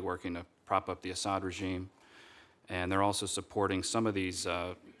primarily working to prop up the Assad regime. And they're also supporting some of these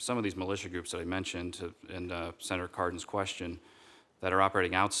militia groups that I mentioned in Senator Cardin's question that are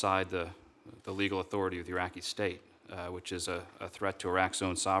operating outside the legal authority of the Iraqi state, which is a threat to Iraq's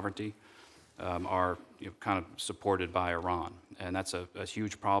own sovereignty, are kind of supported by Iran. And that's a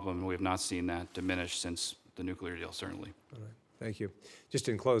huge problem, and we have not seen that diminish since the nuclear deal, certainly. All right. Thank you. Just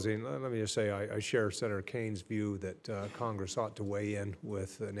in closing, let me just say I share Senator Kane's view that Congress ought to weigh in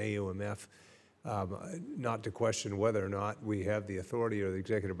with an AUMF, not to question whether or not we have the authority or the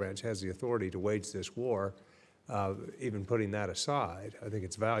executive branch has the authority to wage this war. Even putting that aside, I think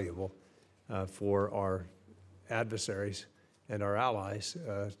it's valuable for our adversaries and our allies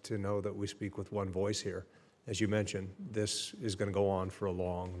to know that we speak with one voice here. As you mentioned, this is going to go on for a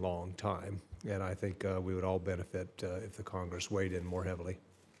long, long time, and I think we would all benefit if the Congress weighed in more heavily.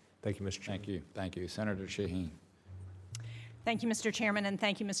 Thank you, Mr. Chairman. Thank you. Thank you. Senator Shaheen. Thank you, Mr. Chairman, and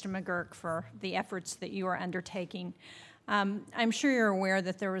thank you, Mr. McGurk, for the efforts that you are undertaking. I'm sure you're aware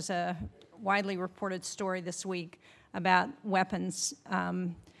that there was a widely reported story this week about weapons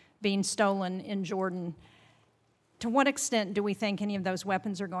being stolen in Jordan. To what extent do we think any of those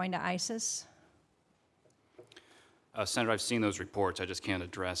weapons are going to ISIS? Senator, I've seen those reports. I just can't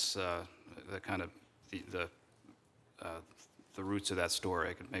address the roots of that story.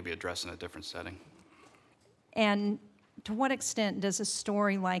 I could maybe address in a different setting. And to what extent does a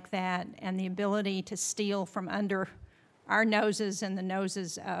story like that and the ability to steal from under our noses and the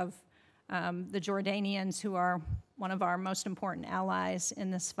noses of the Jordanians, who are one of our most important allies in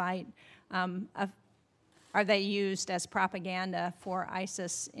this fight, are they used as propaganda for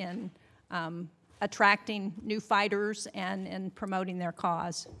ISIS in attracting new fighters and in promoting their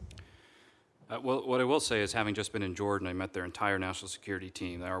cause? Well, what I will say is, having just been in Jordan, I met their entire national security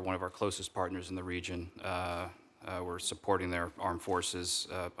team. They are one of our closest partners in the region. We're supporting their armed forces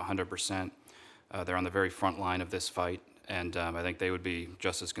 100%. They're on the very front line of this fight, and I think they would be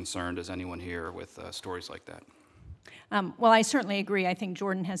just as concerned as anyone here with stories like that. Well, I certainly agree. I think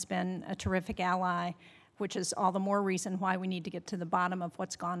Jordan has been a terrific ally, which is all the more reason why we need to get to the bottom of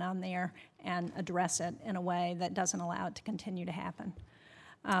what's gone on there and address it in a way that doesn't allow it to continue to happen.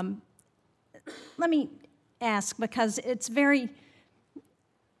 Let me ask, because it's very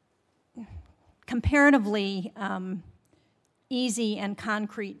comparatively easy and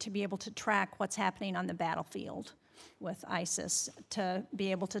concrete to be able to track what's happening on the battlefield with ISIS, to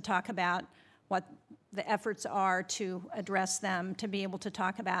be able to talk about what the efforts are to address them, to be able to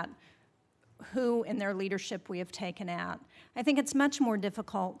talk about who in their leadership we have taken out. I think it's much more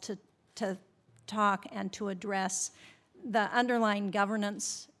difficult to talk and to address the underlying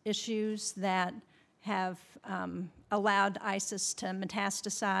governance issues that have allowed ISIS to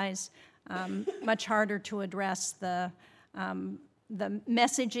metastasize, much harder to address the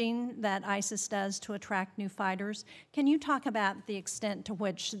messaging that ISIS does to attract new fighters. Can you talk about the extent to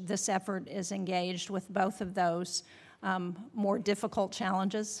which this effort is engaged with both of those more difficult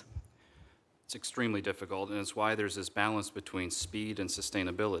challenges? It's extremely difficult, and it's why there's this balance between speed and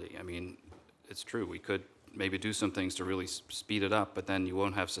sustainability. I mean, it's true, we could maybe do some things to really speed it up, but then you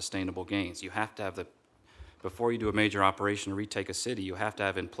won't have sustainable gains. You have to have before you do a major operation to retake a city, you have to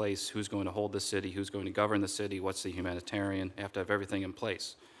have in place who's going to hold the city, who's going to govern the city, what's the humanitarian. You have to have everything in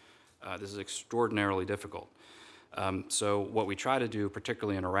place. This is extraordinarily difficult. So what we try to do,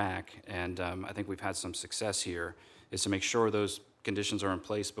 particularly in Iraq, and I think we've had some success here, is to make sure those conditions are in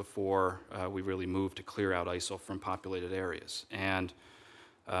place before we really move to clear out ISIL from populated areas. And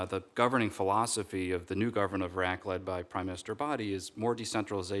the governing philosophy of the new government of Iraq, led by Prime Minister Abadi, is more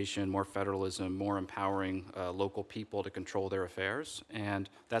decentralization, more federalism, more empowering local people to control their affairs. And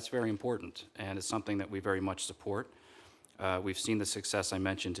that's very important, and it's something that we very much support. We've seen the success I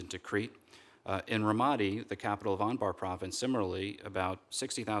mentioned in Tikrit. In Ramadi, the capital of Anbar province, similarly, about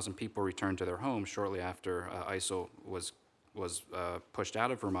 60,000 people returned to their homes shortly after ISIL was pushed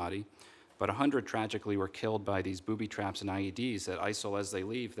out of Ramadi, but 100 tragically were killed by these booby traps and IEDs that ISIL, as they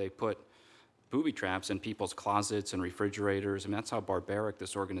leave, they put booby traps in people's closets and refrigerators. I mean, that's how barbaric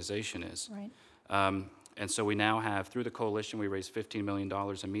this organization is. Right. And so we now have, through the coalition, we raised $15 million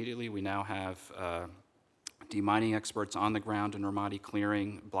immediately. We now have demining experts on the ground in Ramadi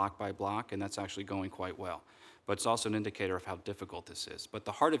clearing block by block, and that's actually going quite well. But it's also an indicator of how difficult this is. But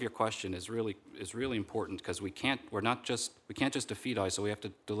the heart of your question is really important, because we can't just defeat ISIL. We have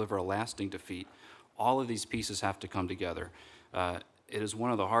to deliver a lasting defeat. All of these pieces have to come together. It is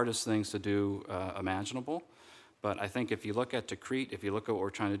one of the hardest things to do imaginable, But I think if you look at Tikrit, if you look at what we're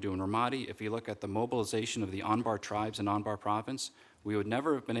trying to do in Ramadi, if you look at the mobilization of the Anbar tribes in Anbar province, we would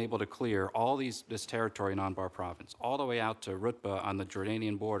never have been able to clear all this territory in Anbar province, all the way out to Rutba on the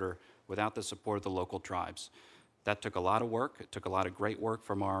Jordanian border without the support of the local tribes. That took a lot of work. It took a lot of great work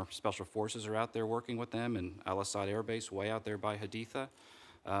from our special forces who are out there working with them and Al-Assad Air Base way out there by Haditha.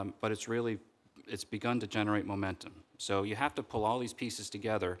 But it's begun to generate momentum. So you have to pull all these pieces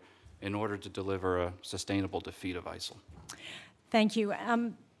together in order to deliver a sustainable defeat of ISIL. Thank you.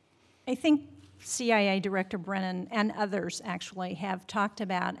 I think CIA Director Brennan and others actually have talked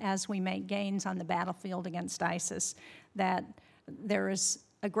about, as we make gains on the battlefield against ISIS, that there is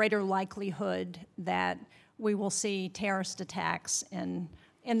a greater likelihood that we will see terrorist attacks in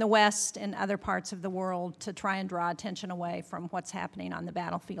the West and other parts of the world to try and draw attention away from what's happening on the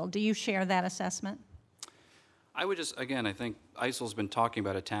battlefield. Do you share that assessment? I would just, again, I think ISIL's been talking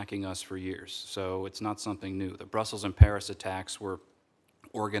about attacking us for years, so it's not something new. The Brussels and Paris attacks were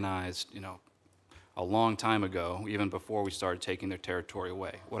organized, a long time ago, even before we started taking their territory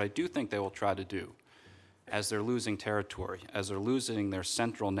away. What I do think they will try to do, as they're losing territory, as they're losing their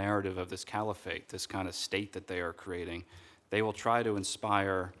central narrative of this caliphate, this kind of state that they are creating, they will try to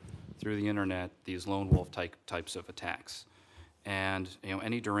inspire, through the internet, these lone wolf types of attacks. And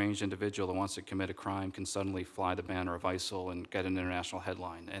any deranged individual that wants to commit a crime can suddenly fly the banner of ISIL and get an international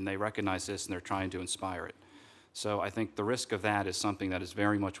headline. And they recognize this and they're trying to inspire it. So I think the risk of that is something that is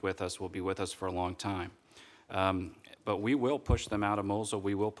very much with us, will be with us for a long time. But we will push them out of Mosul,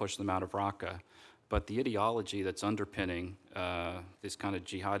 we will push them out of Raqqa. But the ideology that's underpinning this kind of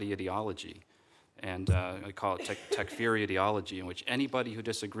jihadi ideology, and I call it Takfiri ideology, in which anybody who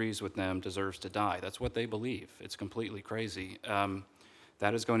disagrees with them deserves to die. That's what they believe. It's completely crazy.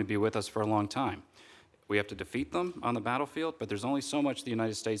 That is going to be with us for a long time. We have to defeat them on the battlefield, but there's only so much the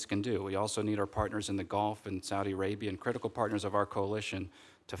United States can do. We also need our partners in the Gulf and Saudi Arabia and critical partners of our coalition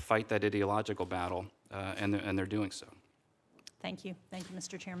to fight that ideological battle, and they're doing so. Thank you. Thank you,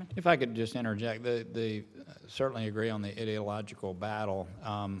 Mr. Chairman. If I could just interject, certainly agree on the ideological battle.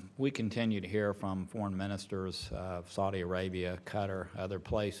 We continue to hear from foreign ministers of Saudi Arabia, Qatar, other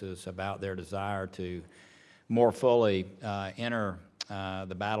places about their desire to more fully enter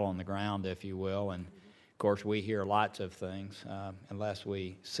the battle on the ground, if you will. And of course, we hear lots of things. Unless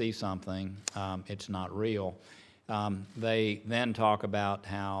we see something, it's not real. They then talk about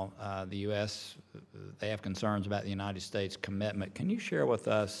how the U.S., they have concerns about the United States commitment. Can you share with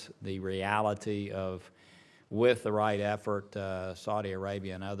us the reality of, with the right effort, Saudi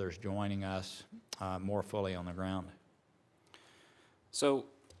Arabia and others joining us more fully on the ground? So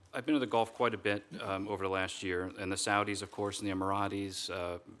I've been to the Gulf quite a bit over the last year, and the Saudis, of course, and the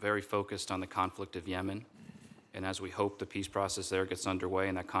Emiratis, very focused on the conflict of Yemen. And as we hope the peace process there gets underway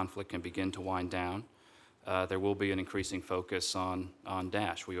and that conflict can begin to wind down, there will be an increasing focus on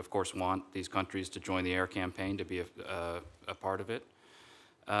Daesh. We, of course, want these countries to join the air campaign, to be a part of it.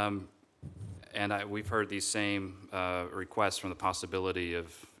 And we've heard these same requests from the possibility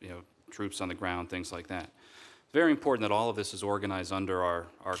of troops on the ground, things like that. Very important that all of this is organized under our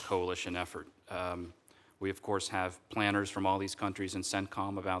coalition effort. We, of course, have planners from all these countries in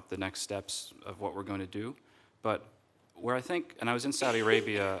CENTCOM about the next steps of what we're going to do. But where I think, and I was in Saudi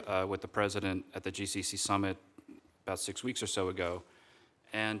Arabia with the president at the GCC summit about 6 weeks or so ago,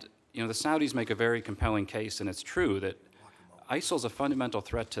 and the Saudis make a very compelling case, and it's true that ISIL is a fundamental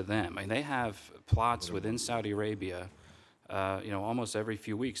threat to them. I mean, they have plots within Saudi Arabia. Almost every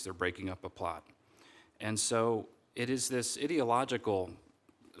few weeks they're breaking up a plot, and so it is this ideological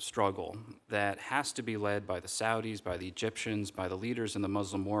struggle that has to be led by the Saudis, by the Egyptians, by the leaders in the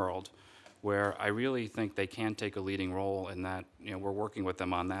Muslim world, where I really think they can take a leading role in that. We're working with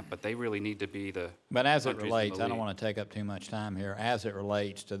them on that, but they really need to be the But as it countries in the relates, I don't lead. want to take up too much time here, as it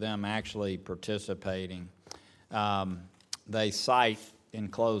relates to them actually participating, they cite in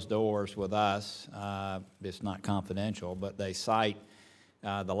closed doors with us, it's not confidential, but they cite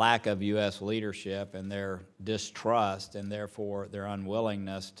the lack of U.S. leadership and their distrust and therefore their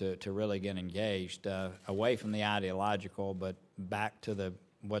unwillingness to really get engaged, away from the ideological, but back to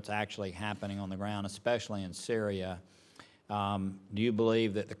what's actually happening on the ground, especially in Syria. Do you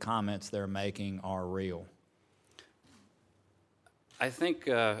believe that the comments they're making are real? I think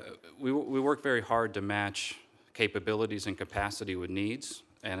we work very hard to match capabilities and capacity with needs,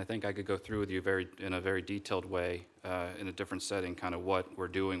 and I think I could go through with you in a very detailed way in a different setting, kind of what we're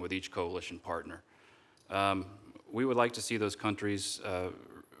doing with each coalition partner. We would like to see those countries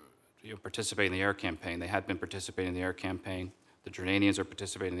participate in the air campaign. They had been participating in the air campaign. The Jordanians are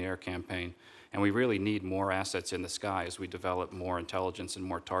participating in the air campaign, and we really need more assets in the sky as we develop more intelligence and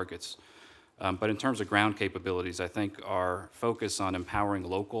more targets. But in terms of ground capabilities, I think our focus on empowering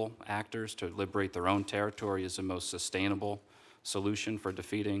local actors to liberate their own territory is the most sustainable solution for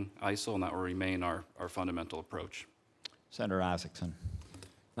defeating ISIL, and that will remain our fundamental approach. Senator Isaacson.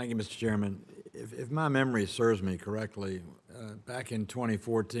 Thank you, Mr. Chairman. If my memory serves me correctly, back in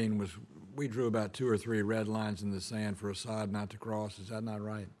 2014 we drew about 2 or 3 red lines in the sand for Assad not to cross. Is that not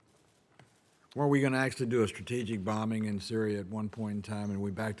right? Weren't we going to actually do a strategic bombing in Syria at one point in time, and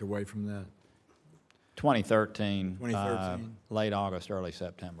we backed away from that? 2013. 2013. Late August, early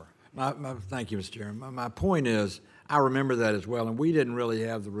September. Thank you, Mr. Chairman. My point is, I remember that as well, and we didn't really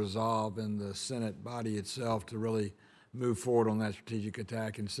have the resolve in the Senate body itself to really move forward on that strategic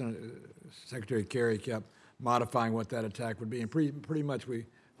attack, and Secretary Kerry kept modifying what that attack would be, and pretty much we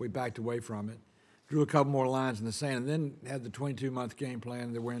backed away from it. Drew a couple more lines in the sand, and then had the 22-month game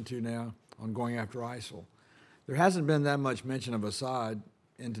plan that we're into now on going after ISIL. There hasn't been that much mention of Assad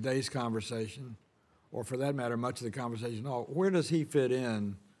in today's conversation, or for that matter, much of the conversation at all. Where does he fit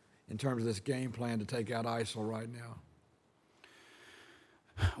in terms of this game plan to take out ISIL right now?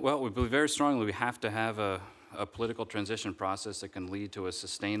 Well, we believe very strongly we have to have a political transition process that can lead to a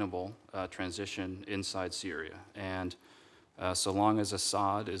sustainable transition inside Syria. And so long as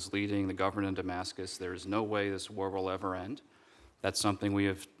Assad is leading the government in Damascus, there is no way this war will ever end. That's something we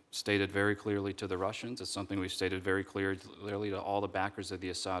have stated very clearly to the Russians. It's something we've stated very clearly to all the backers of the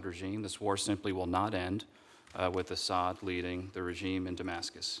Assad regime. This war simply will not end with Assad leading the regime in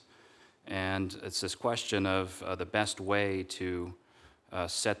Damascus. And it's this question of the best way to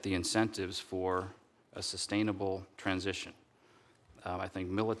set the incentives for a sustainable transition. I think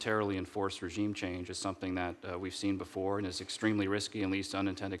militarily enforced regime change is something that we've seen before and is extremely risky and leads to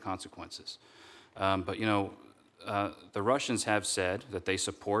unintended consequences. But you know, the Russians have said that they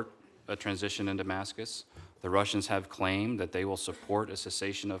support a transition in Damascus. The Russians have claimed that they will support a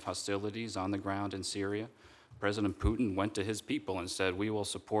cessation of hostilities on the ground in Syria. President Putin went to his people and said, we will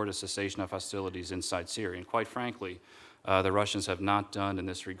support a cessation of hostilities inside Syria. And quite frankly, the Russians have not done in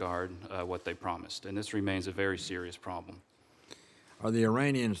this regard what they promised. And this remains a very serious problem. Are the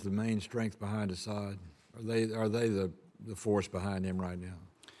Iranians the main strength behind Assad? Are they the force behind him right now?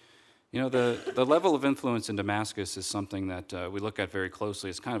 You know, the level of influence in Damascus is something that we look at very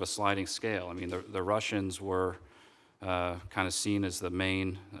closely. It's kind of a sliding scale. I mean, the Russians were kind of seen as the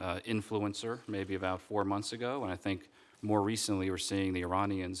main influencer maybe about 4 months ago, and I think more recently we're seeing the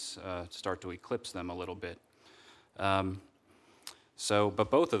Iranians start to eclipse them a little bit. But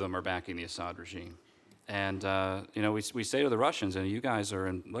both of them are backing the Assad regime. And, you know, we say to the Russians, and you guys are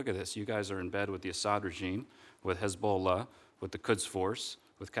look at this, you guys are in bed with the Assad regime, with Hezbollah, with the Quds Force,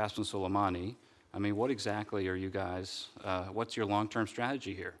 with Qasem Soleimani. I mean, what exactly are you guys, what's your long-term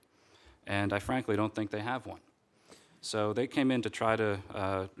strategy here? And I frankly don't think they have one. So they came in to try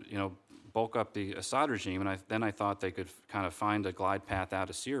to, you know, bulk up the Assad regime, and then I thought they could kind of find a glide path out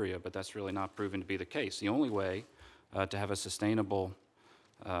of Syria, but that's really not proven to be the case. The only way to have a sustainable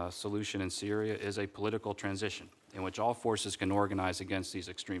solution in Syria is a political transition in which all forces can organize against these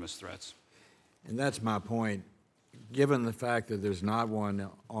extremist threats. And that's my point. Given the fact that there's not one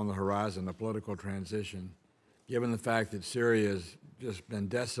on the horizon, a political transition, given the fact that Syria has just been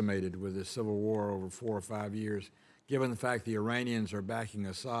decimated with a civil war over 4 or 5 years, given the fact the Iranians are backing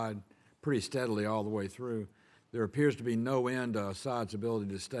Assad pretty steadily all the way through, there appears to be no end to Assad's ability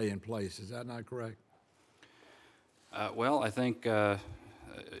to stay in place. Is that not correct? Well, I think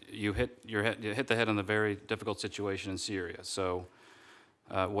you hit the head on the very difficult situation in Syria. So,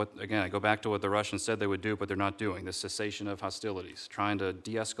 again, I go back to what the Russians said they would do, but they're not doing, the cessation of hostilities, trying to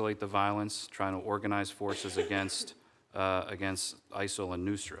de-escalate the violence, trying to organize forces against ISIL and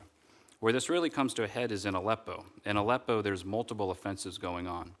Nusra. Where this really comes to a head is in Aleppo. In Aleppo, there's multiple offensives going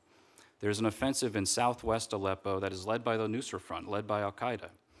on. There's an offensive in southwest Aleppo that is led by the Nusra Front, led by al-Qaeda.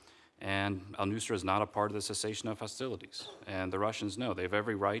 And al-Nusra is not a part of the cessation of hostilities. And the Russians know they have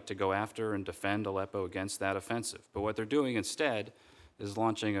every right to go after and defend Aleppo against that offensive. But what they're doing instead is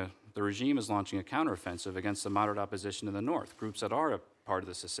the regime is launching a counteroffensive against the moderate opposition in the north, groups that are a part of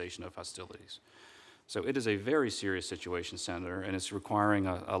the cessation of hostilities. So it is a very serious situation, Senator, and it's requiring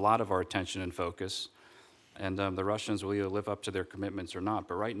a lot of our attention and focus. And the Russians will either live up to their commitments or not.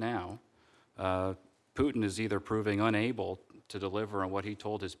 But right now, Putin is either proving unable to deliver on what he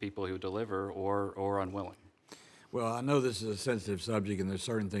told his people he would deliver or unwilling. Well, I know this is a sensitive subject and there's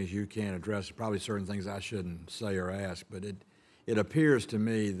certain things you can't address, probably certain things I shouldn't say or ask, but it appears to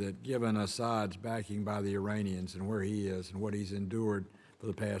me that given Assad's backing by the Iranians and where he is and what he's endured for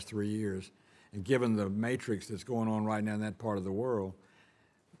the past 3 years, and given the matrix that's going on right now in that part of the world,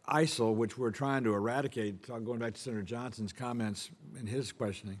 ISIL, which we're trying to eradicate, going back to Senator Johnson's comments in his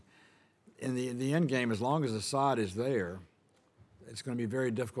questioning, in the end game, as long as Assad is there, it's going to be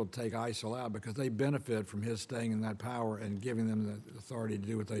very difficult to take ISIL out because they benefit from his staying in that power and giving them the authority to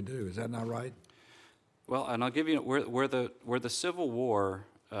do what they do. Is that not right? Well, and I'll give you where the civil war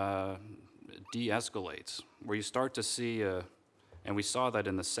de-escalates, where you start to see, and we saw that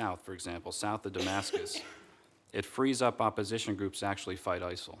in the south, for example, south of Damascus, it frees up opposition groups to actually fight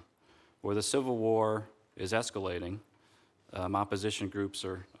ISIL. Where the civil war is escalating, opposition groups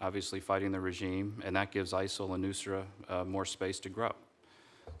are obviously fighting the regime, and that gives ISIL and Nusra more space to grow.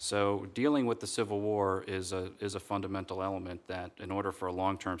 So dealing with the civil war is a fundamental element that, in order for a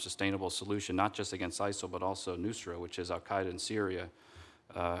long-term sustainable solution, not just against ISIL but also Nusra, which is Al-Qaeda in Syria,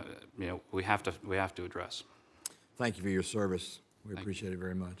 we have to address. Thank you for your service. We appreciate it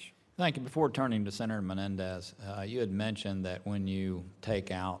very much. Thank you. Before turning to Senator Menendez, you had mentioned that when you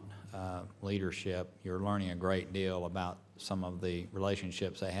take out leadership, you're learning a great deal about some of the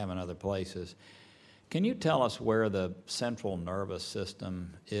relationships they have in other places. Can you tell us where the central nervous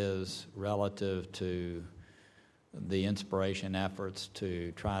system is relative to the inspiration efforts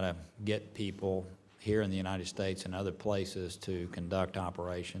to try to get people here in the United States and other places to conduct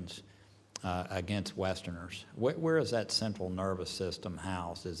operations against Westerners? Where is that central nervous system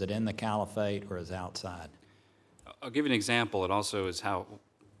housed? Is it in the caliphate or is it outside? I'll give you an example. It also is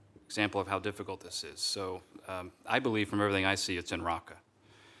example of how difficult this is. So I believe from everything I see, it's in Raqqa.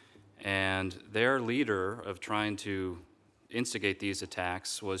 And their leader of trying to instigate these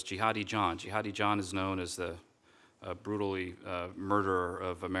attacks was Jihadi John. Jihadi John is known as the brutally murderer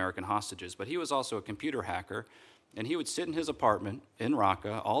of American hostages, but he was also a computer hacker, and he would sit in his apartment in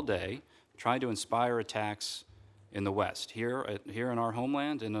Raqqa all day trying to inspire attacks in the West, here in our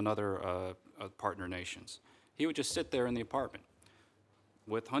homeland and in other partner nations. He would just sit there in the apartment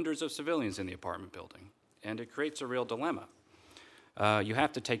with hundreds of civilians in the apartment building, and it creates a real dilemma. You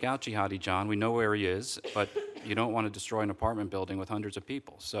have to take out Jihadi John. We know where he is, but you don't want to destroy an apartment building with hundreds of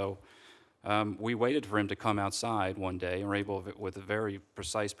people. So we waited for him to come outside one day and were able, with a very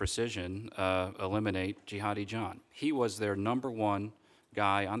precise precision, eliminate Jihadi John. He was their #1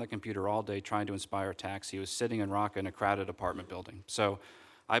 guy on the computer all day trying to inspire attacks. He was sitting in Raqqa in a crowded apartment building. So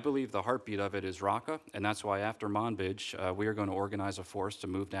I believe the heartbeat of it is Raqqa, and that's why after Manbij, we are going to organize a force to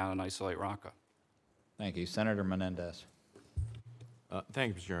move down and isolate Raqqa. Thank you. Senator Menendez.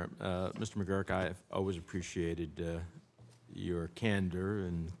 Thank you, Mr. Chairman. Mr. McGurk, I've always appreciated your candor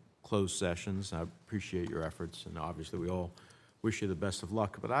in closed sessions. I appreciate your efforts, and obviously we all wish you the best of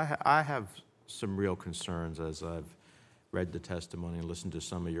luck. But I have some real concerns as I've read the testimony and listened to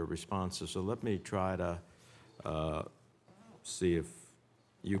some of your responses. So let me try to see if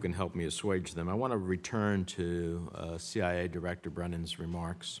you can help me assuage them. I want to return to CIA Director Brennan's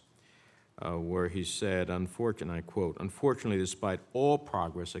remarks, where he said, I quote, "Unfortunately, despite all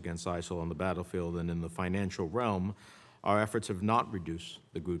progress against ISIL on the battlefield and in the financial realm, our efforts have not reduced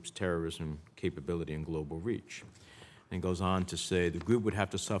the group's terrorism capability and global reach." And goes on to say, "The group would have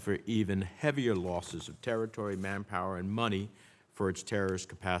to suffer even heavier losses of territory, manpower, and money for its terrorist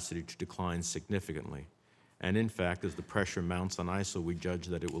capacity to decline significantly. And in fact, as the pressure mounts on ISIL, we judge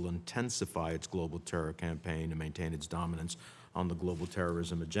that it will intensify its global terror campaign to maintain its dominance on the global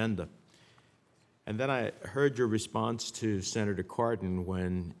terrorism agenda." And then I heard your response to Senator Cardin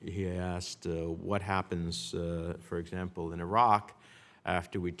when he asked what happens, for example, in Iraq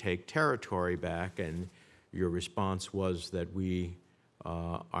after we take territory back, and your response was that we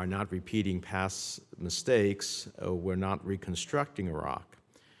are not repeating past mistakes, we're not reconstructing Iraq.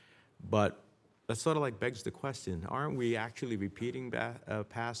 But that sort of like begs the question, aren't we actually repeating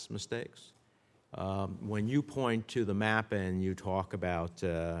past mistakes? When you point to the map and you talk about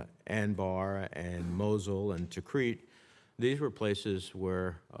Anbar and Mosul and Tikrit, these were places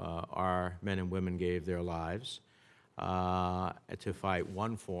where our men and women gave their lives to fight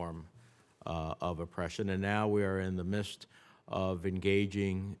one form of oppression, and now we are in the midst of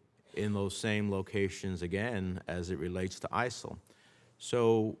engaging in those same locations again as it relates to ISIL.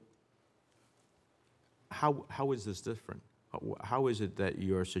 So how is this different? How is it that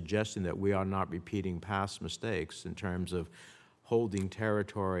you're suggesting that we are not repeating past mistakes in terms of holding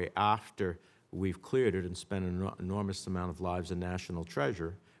territory after we've cleared it and spent an enormous amount of lives and national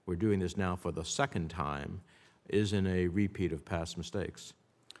treasure? We're doing this now for the second time, isn't a repeat of past mistakes.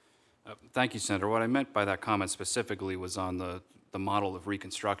 Thank you, Senator. What I meant by that comment specifically was on the model of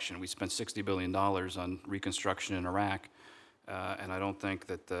reconstruction. We spent $60 billion on reconstruction in Iraq. And I don't think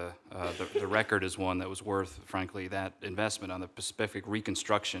that the record is one that was worth, frankly, that investment on the specific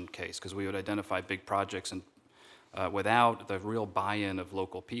reconstruction case, because we would identify big projects and without the real buy-in of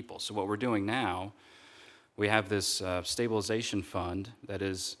local people. So what we're doing now, we have this stabilization fund that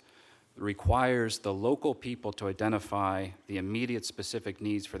is requires the local people to identify the immediate specific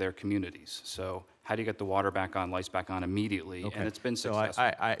needs for their communities. So how do you get the water back on, lights back on immediately? And it's been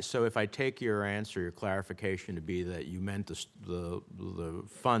successful. So if I take your answer, your clarification to be that you meant the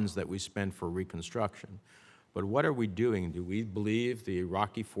funds that we spent for reconstruction, but what are we doing? Do we believe the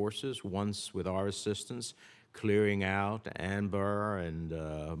Iraqi forces, once with our assistance, clearing out Anbar and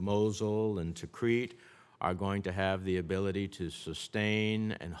Mosul and Tikrit, are going to have the ability to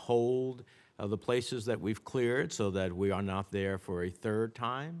sustain and hold the places that we've cleared so that we are not there for a third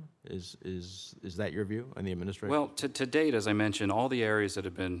time? Is that your view and the administration? Well, to date, as I mentioned, all the areas that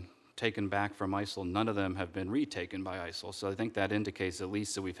have been taken back from ISIL, none of them have been retaken by ISIL. So I think that indicates at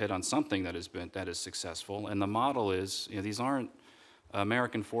least that we've hit on something that is successful. And the model is, these aren't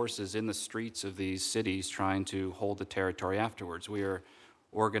American forces in the streets of these cities trying to hold the territory afterwards. We are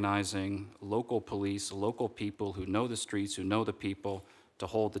organizing local police, local people who know the streets, who know the people, to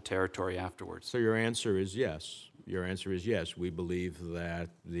hold the territory afterwards. So your answer is yes. Your answer is yes. We believe that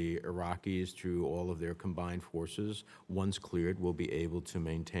the Iraqis, through all of their combined forces, once cleared, will be able to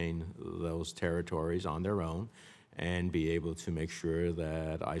maintain those territories on their own and be able to make sure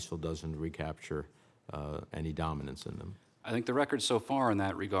that ISIL doesn't recapture any dominance in them. I think the record so far in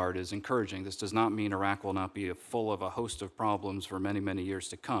that regard is encouraging. This does not mean Iraq will not be full of a host of problems for many, many years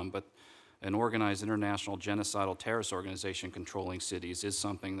to come, but an organized international genocidal terrorist organization controlling cities is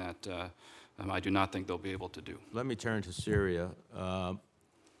something that I do not think they'll be able to do. Let me turn to Syria.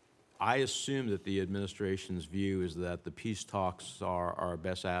 I assume that the administration's view is that the peace talks are our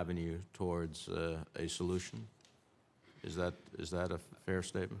best avenue towards a solution. Is that a fair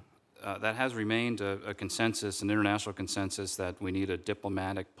statement? That has remained a consensus, an international consensus, that we need a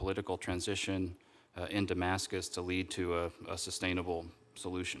diplomatic political transition in Damascus to lead to a sustainable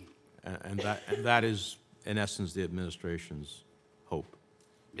solution. And that is, in essence, the administration's hope.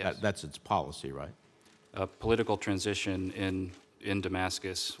 Yes. That's its policy, right? A political transition in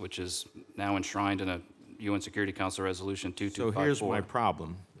Damascus, which is now enshrined in a UN Security Council Resolution 2254. So here's my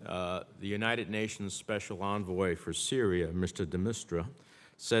problem. The United Nations Special Envoy for Syria, Mr. de Mistura,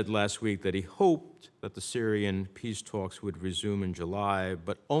 said last week that he hoped that the Syrian peace talks would resume in July,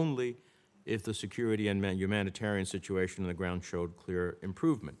 but only if the security and humanitarian situation on the ground showed clear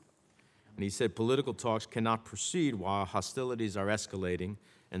improvement. And he said political talks cannot proceed while hostilities are escalating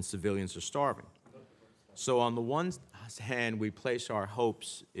and civilians are starving. So on the one hand, we place our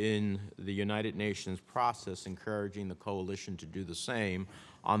hopes in the United Nations process, encouraging the coalition to do the same.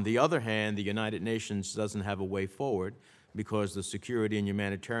 On the other hand, the United Nations doesn't have a way forward because the security and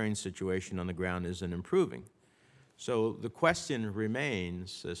humanitarian situation on the ground isn't improving. So the question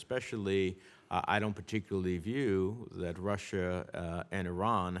remains, especially I don't particularly view that Russia and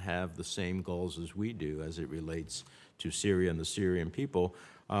Iran have the same goals as we do as it relates to Syria and the Syrian people.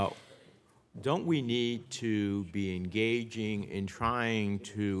 Don't we need to be engaging in trying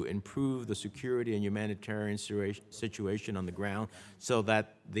to improve the security and humanitarian situation on the ground so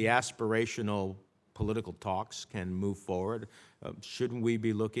that the aspirational political talks can move forward? Shouldn't we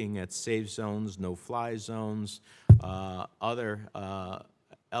be looking at safe zones, no-fly zones, other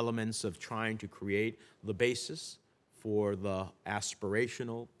elements of trying to create the basis for the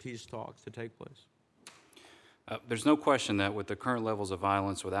aspirational peace talks to take place? There's no question that with the current levels of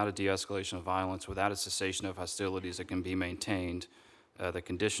violence, without a de-escalation of violence, without a cessation of hostilities that can be maintained, the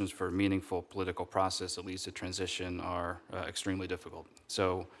conditions for a meaningful political process that leads to transition are extremely difficult.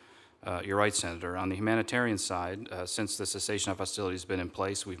 So you're right, Senator. On the humanitarian side, since the cessation of hostilities has been in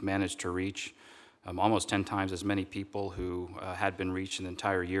place, we've managed to reach almost 10 times as many people who had been reached an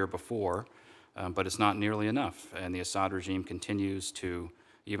entire year before, but it's not nearly enough. And the Assad regime continues to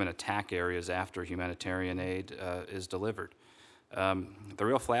even attack areas after humanitarian aid is delivered. The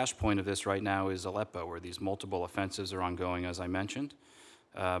real flashpoint of this right now is Aleppo, where these multiple offensives are ongoing, as I mentioned,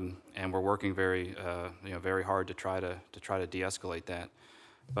 and we're working very hard to try to de-escalate that.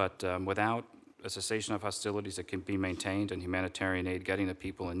 But without a cessation of hostilities that can be maintained and humanitarian aid getting the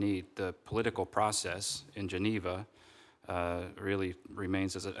people in need, the political process in Geneva really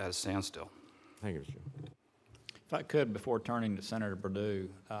remains as a standstill. Thank you, Mr. Chairman. If I could, before turning to Senator Perdue,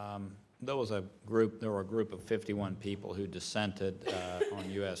 there were a group of 51 people who dissented on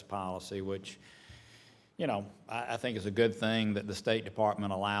U.S. policy, which, I think is a good thing that the State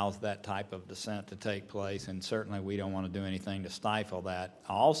Department allows that type of dissent to take place, and certainly we don't want to do anything to stifle that.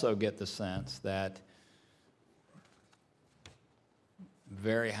 I also get the sense that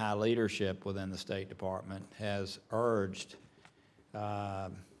very high leadership within the State Department has urged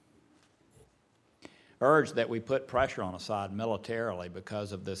that we put pressure on Assad militarily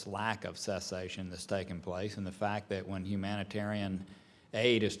because of this lack of cessation that's taken place, and the fact that when humanitarian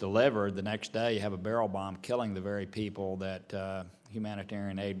aid is delivered, the next day you have a barrel bomb killing the very people that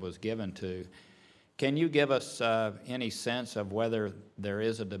humanitarian aid was given to. Can you give us any sense of whether there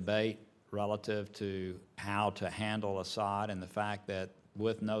is a debate relative to how to handle Assad and the fact that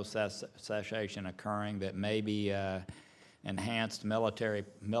with no cessation occurring, that maybe enhanced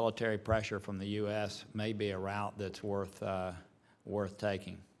military pressure from the U.S. may be a route that's worth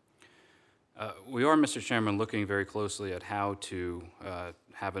taking? We are, Mr. Chairman, looking very closely at how to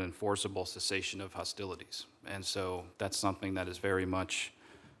have an enforceable cessation of hostilities. And so that's something that is very much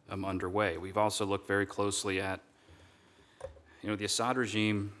underway. We've also looked very closely at, the Assad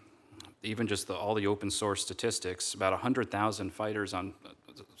regime, even just all the open source statistics, about 100,000 fighters on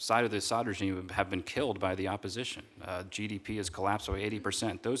the side of the Assad regime have been killed by the opposition. GDP has collapsed by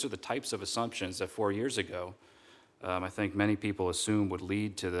 80%. Those are the types of assumptions that 4 years ago I think many people assume would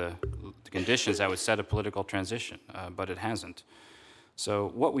lead to the conditions that would set a political transition, but it hasn't.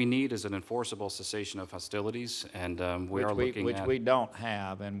 So what we need is an enforceable cessation of hostilities, and we are looking at... Which we don't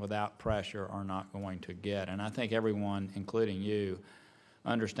have, and without pressure are not going to get. And I think everyone, including you,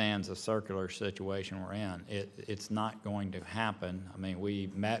 understands the circular situation we're in. It's not going to happen. I mean,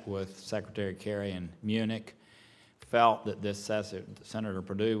 we met with Secretary Kerry in Munich, felt that this, Senator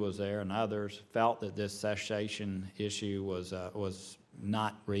Perdue was there and others, felt that this cessation issue was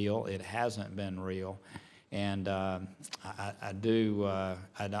not real. It hasn't been real. And I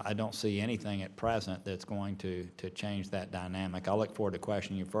don't see anything at present that's going to change that dynamic. I look forward to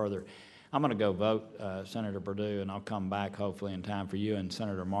questioning you further. I'm going to go vote Senator Perdue, and I'll come back hopefully in time for you and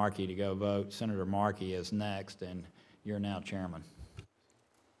Senator Markey to go vote. Senator Markey is next, and you're now chairman.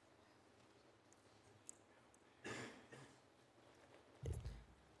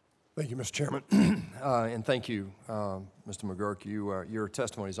 Thank you, Mr. Chairman. And thank you, Mr. McGurk. Your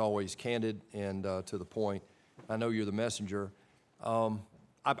testimony is always candid and to the point. I know you're the messenger.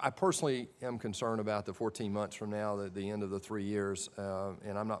 I personally am concerned about the 14 months from now, the end of the 3 years,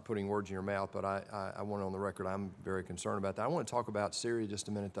 and I'm not putting words in your mouth, but I want it on the record I'm very concerned about that. I want to talk about Syria just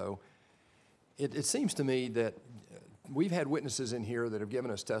a minute, though. It seems to me that we've had witnesses in here that have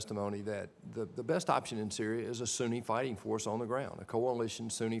given us testimony that the best option in Syria is a Sunni fighting force on the ground, a coalition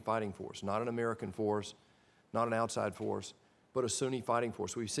Sunni fighting force, not an American force, not an outside force, but a Sunni fighting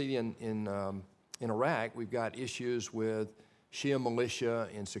force. We see in Iraq, we've got issues with Shia militia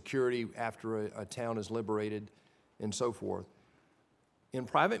and security after a town is liberated and so forth. In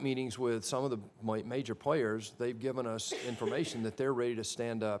private meetings with some of the major players, they've given us information that they're ready to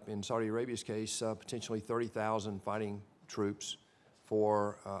stand up, in Saudi Arabia's case, potentially 30,000 fighting troops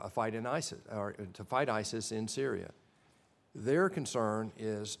for a fight in ISIS, or to fight ISIS in Syria. Their concern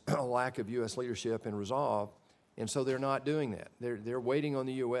is a lack of U.S. leadership and resolve, and so they're not doing that. They're waiting on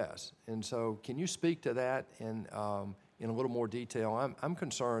the U.S. And so can you speak to that in a little more detail? I'm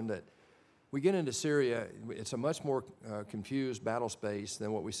concerned that we get into Syria, it's a much more confused battle space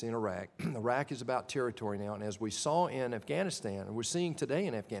than what we see in Iraq. Iraq is about territory now, and as we saw in Afghanistan, and we're seeing today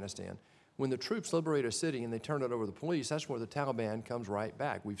in Afghanistan, when the troops liberate a city and they turn it over to the police, that's where the Taliban comes right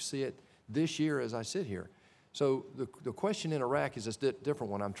back. We see it this year as I sit here. So the question in Iraq is a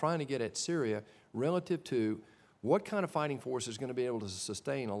different one. I'm trying to get at Syria relative to what kind of fighting force is going to be able to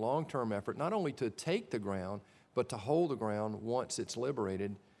sustain a long-term effort, not only to take the ground, but to hold the ground once it's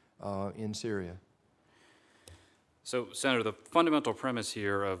liberated in Syria. So, Senator, the fundamental premise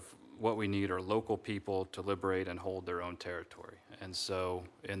here of what we need are local people to liberate and hold their own territory. And so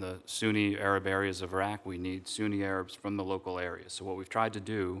in the Sunni Arab areas of Iraq, we need Sunni Arabs from the local areas. So what we've tried to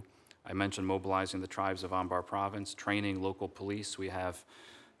do, I mentioned mobilizing the tribes of Anbar province, training local police. We have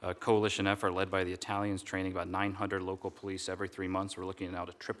a coalition effort led by the Italians, training about 900 local police every 3 months. We're looking now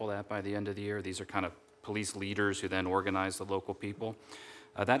to triple that by the end of the year. These are kind of police leaders who then organize the local people.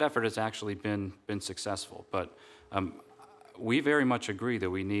 That effort has actually been successful, but we very much agree that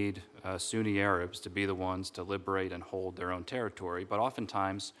we need Sunni Arabs to be the ones to liberate and hold their own territory, but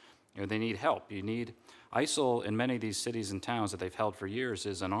oftentimes they need help. You need ISIL in many of these cities and towns that they've held for years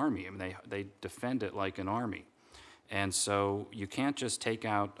is an army. I mean, they defend it like an army. And so you can't just take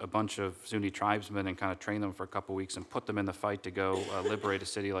out a bunch of Sunni tribesmen and kind of train them for a couple weeks and put them in the fight to go liberate a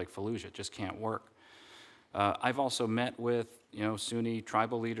city like Fallujah. It just can't work. I've also met with Sunni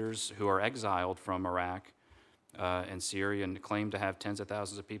tribal leaders who are exiled from Iraq and Syria and claim to have tens of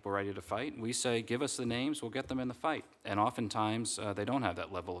thousands of people ready to fight. We say, give us the names, we'll get them in the fight. And oftentimes, they don't have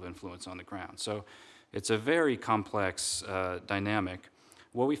that level of influence on the ground. So it's a very complex dynamic.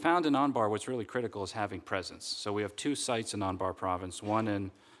 What we found in Anbar, what's really critical is having presence. So we have 2 sites in Anbar province, one in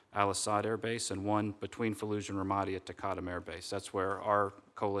Al-Assad Air Base and one between Fallujah and Ramadi at Taqadum Air Base. That's where our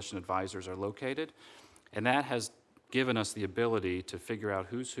coalition advisors are located. And that has given us the ability to figure out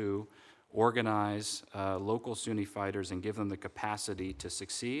who's who, organize local Sunni fighters, and give them the capacity to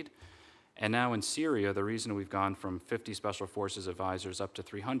succeed. And now in Syria, the reason we've gone from 50 Special Forces advisors up to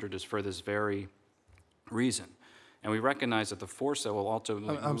 300 is for this very reason. And we recognize that the force that will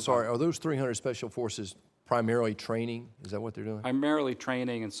ultimately I'm sorry, are those 300 Special Forces primarily training? Is that what they're doing? primarily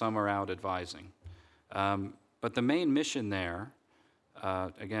training, and some are out advising. But the main mission there,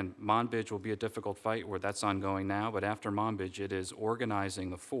 again, Manbij will be a difficult fight where that's ongoing now, but after Manbij, it is organizing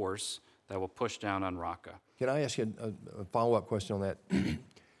the force that will push down on Raqqa. Can I ask you a follow-up question on that?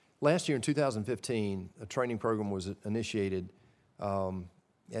 Last year in 2015, a training program was initiated.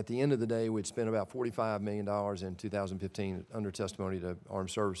 At the end of the day, we'd spent about $45 million in 2015 under testimony to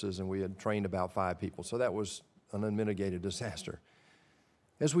Armed Services, and we had trained about 5 people. So that was an unmitigated disaster.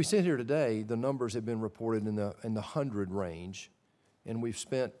 As we sit here today, the numbers have been reported in the 100 range, and we've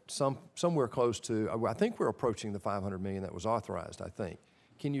spent somewhere close to, I think we're approaching the $500 million that was authorized, I think.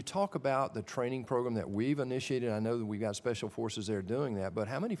 Can you talk about the training program that we've initiated? I know that we've got special forces there doing that, but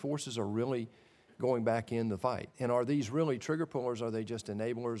how many forces are really going back in the fight? And are these really trigger pullers? Are they just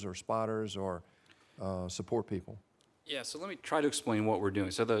enablers or spotters or support people? Yeah, so let me try to explain what we're doing.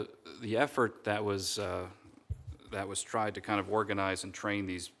 So the effort that was tried to kind of organize and train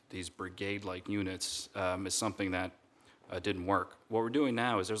these brigade-like units is something that didn't work. What we're doing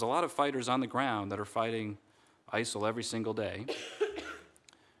now is there's a lot of fighters on the ground that are fighting ISIL every single day.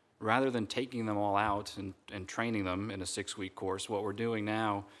 Rather than taking them all out and training them in a 6-week course, what we're doing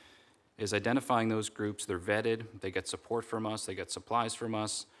now is identifying those groups. They're vetted, they get support from us, they get supplies from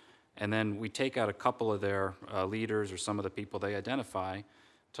us, and then we take out a couple of their leaders or some of the people they identify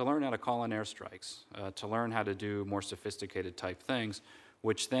to learn how to call in airstrikes, to learn how to do more sophisticated type things,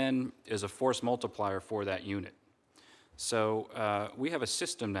 which then is a force multiplier for that unit. So we have a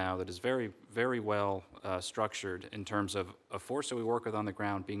system now that is very, very well structured in terms of a force that we work with on the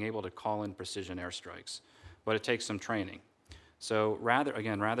ground being able to call in precision airstrikes, but it takes some training. So rather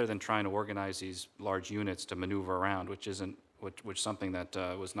than trying to organize these large units to maneuver around, which something that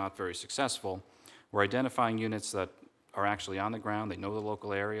was not very successful, we're identifying units that are actually on the ground, they know the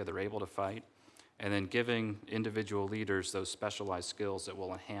local area, they're able to fight, and then giving individual leaders those specialized skills that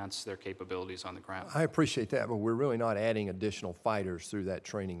will enhance their capabilities on the ground. I appreciate that, but we're really not adding additional fighters through that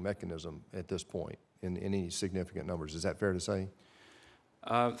training mechanism at this point in any significant numbers. Is that fair to say?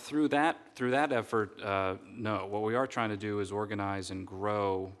 Through that effort, no. What we are trying to do is organize and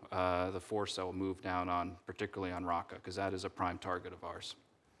grow the force that will move down particularly on Raqqa, because that is a prime target of ours.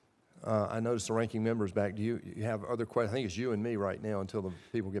 I noticed the ranking member's back. Do you have other questions? I think it's you and me right now until the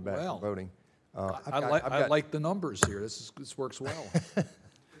people get back Well, to voting. I like the numbers here. This works well.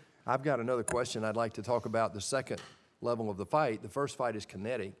 I've got another question. I'd like to talk about the second level of the fight. The first fight is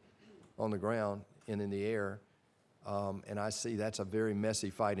kinetic, on the ground and in the air. And I see that's a very messy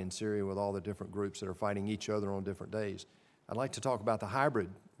fight in Syria with all the different groups that are fighting each other on different days. I'd like to talk about the hybrid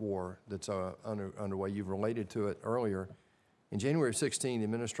war that's underway. You've related to it earlier. In January of 2016, the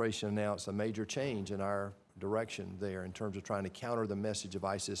administration announced a major change in our direction there in terms of trying to counter the message of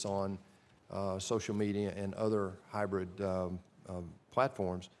ISIS on social media and other hybrid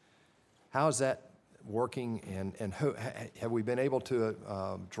platforms. How is that working, and have we been able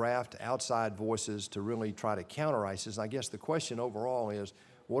to draft outside voices to really try to counter ISIS? And I guess the question overall is,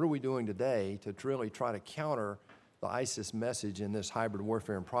 what are we doing today to really try to counter the ISIS message in this hybrid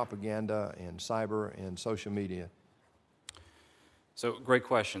warfare and propaganda and cyber and social media? So great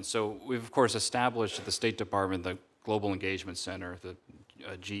question. So we've, of course, established at the State Department the Global Engagement Center, the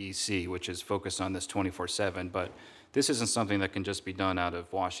GEC, which is focused on this 24/7, but this isn't something that can just be done out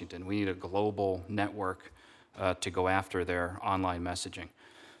of Washington. We need a global network to go after their online messaging.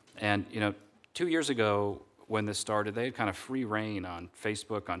 And 2 years ago when this started, they had kind of free reign on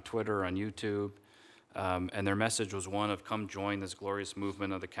Facebook, on Twitter, on YouTube, and their message was one of come join this glorious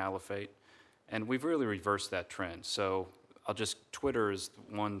movement of the caliphate. And we've really reversed that trend. So Twitter is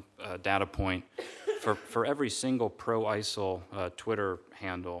one data point. For every single pro-ISIL Twitter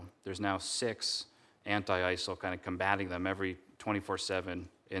handle, there's now 6 anti-ISIL kind of combating them every 24/7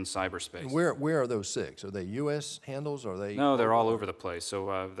 in cyberspace. And where are those 6? Are they U.S. handles? Or are they? No, they're all over the place.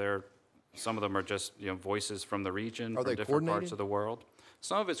 So some of them are just voices from the region, from different parts of the world.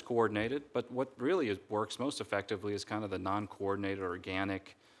 Some of it's coordinated, but what really works most effectively is kind of the non-coordinated,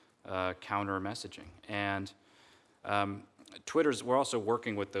 organic counter messaging. And we're also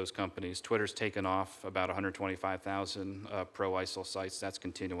working with those companies. Twitter's taken off about 125,000 pro-ISIL sites. That's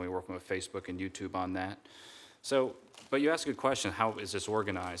continuing. We're working with Facebook and YouTube on that. So, but you ask a good question, how is this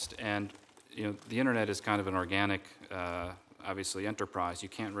organized? And, the internet is kind of an organic, obviously, enterprise. You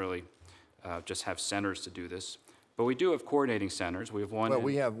can't really just have centers to do this. But we do have coordinating centers. We have one.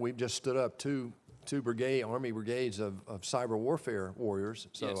 Well, we've just stood up two Army brigades of cyber warfare warriors.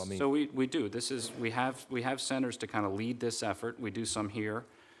 So, Yes, I mean. so we do. We have centers to kind of lead this effort. We do some here.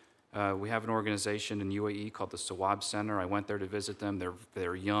 We have an organization in UAE called the Sawab Center. I went there to visit them.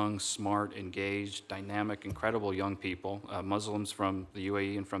 They're young, smart, engaged, dynamic, incredible young people, Muslims from the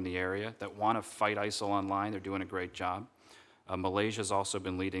UAE and from the area that want to fight ISIL online. They're doing a great job. Malaysia's also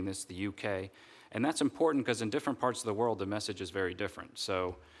been leading this, the UK. And that's important because in different parts of the world, the message is very different.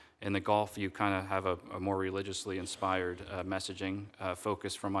 So in the Gulf, you kind of have a more religiously inspired messaging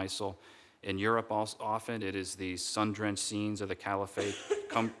focus from ISIL. In Europe, also, often it is the sun-drenched scenes of the caliphate.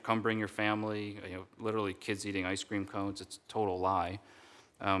 Come bring your family. Literally kids eating ice cream cones. It's a total lie.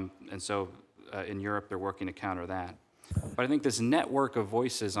 And so in Europe, they're working to counter that. But I think this network of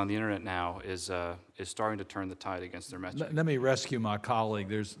voices on the internet now is starting to turn the tide against their messaging. Let me rescue my colleague.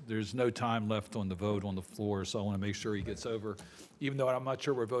 There's no time left on the vote on the floor, so I want to make sure he gets over. Even though I'm not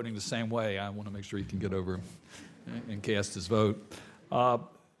sure we're voting the same way, I want to make sure he can get over and cast his vote.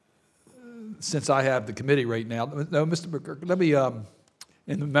 Since I have the committee right now, no, Mr. McGurk, let me,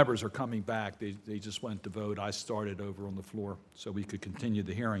 and the members are coming back. They just went to vote. I started over on the floor so we could continue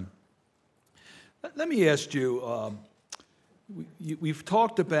the hearing. Let me ask you, we've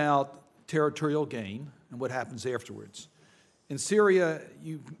talked about territorial gain and what happens afterwards. In Syria,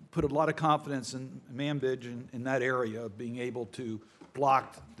 you put a lot of confidence in Manbij in that area of being able to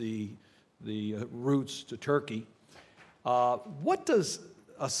block the routes to Turkey. What does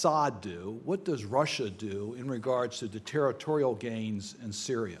Assad do? What does Russia do in regards to the territorial gains in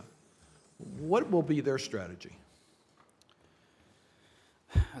Syria? What will be their strategy?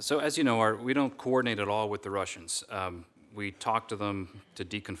 So as you know, we don't coordinate at all with the Russians. We talk to them to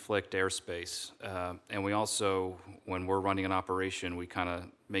deconflict airspace. And we also, when we're running an operation, we kind of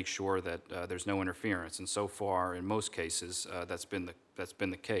make sure that there's no interference. And so far, in most cases, that's been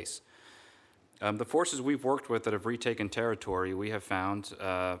the case. The forces we've worked with that have retaken territory, we have found,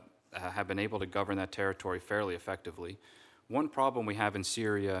 have been able to govern that territory fairly effectively. One problem we have in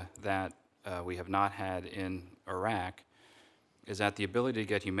Syria that we have not had in Iraq is that the ability to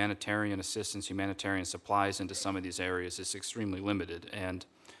get humanitarian assistance, humanitarian supplies into some of these areas is extremely limited. And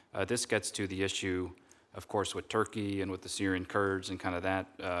this gets to the issue, of course, with Turkey and with the Syrian Kurds and kind of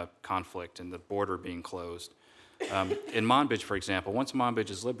that conflict and the border being closed. In Manbij, for example, once Manbij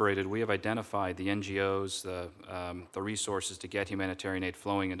is liberated, we have identified the NGOs, the resources to get humanitarian aid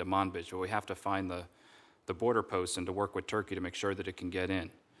flowing into Manbij, but we have to find the border posts and to work with Turkey to make sure that it can get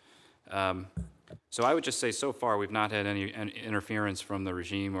in. So I would just say so far we've not had any interference from the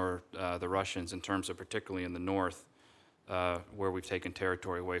regime or the Russians in terms of particularly in the north where we've taken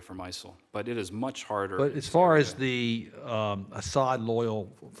territory away from ISIL. But it is much harder. But as far as the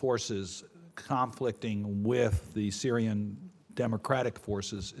Assad-loyal forces conflicting with the Syrian democratic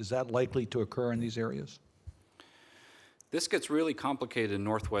forces, is that likely to occur in these areas? This gets really complicated in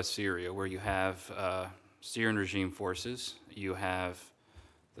northwest Syria, where you have Syrian regime forces, you have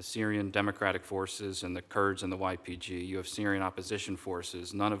the Syrian democratic forces and the Kurds and the YPG. You have Syrian opposition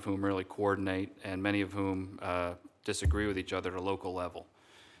forces, none of whom really coordinate and many of whom disagree with each other at a local level.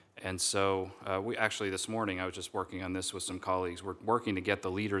 And so we actually this morning, I was just working on this with some colleagues. We're working to get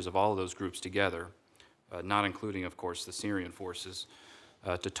the leaders of all of those groups together, not including, of course, the Syrian forces,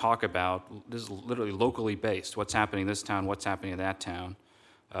 to talk about, this is literally locally based, what's happening in this town, what's happening in that town,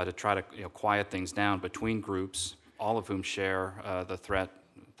 to try to quiet things down between groups, all of whom share the threat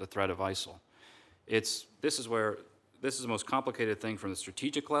of ISIL. This is the most complicated thing from the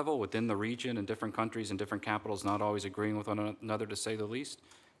strategic level within the region and different countries and different capitals not always agreeing with one another, to say the least,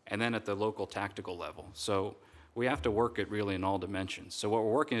 and then at the local tactical level. So we have to work it really in all dimensions. So what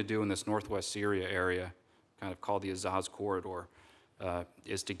we're working to do in this northwest Syria area, kind of called the Azaz Corridor,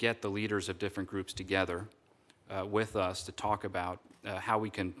 is to get the leaders of different groups together with us to talk about how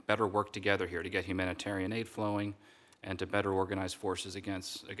we can better work together here to get humanitarian aid flowing and to better organize forces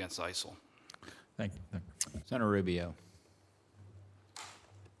against ISIL. Thank you. Senator Rubio.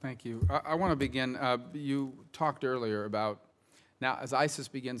 Thank you. I want to begin. You talked earlier about now as ISIS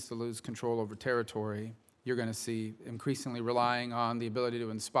begins to lose control over territory, you're going to see increasingly relying on the ability to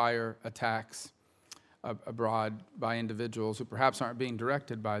inspire attacks abroad by individuals who perhaps aren't being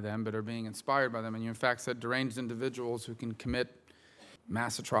directed by them but are being inspired by them. And you in fact said deranged individuals who can commit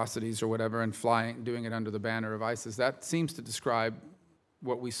mass atrocities or whatever and doing it under the banner of ISIS. That seems to describe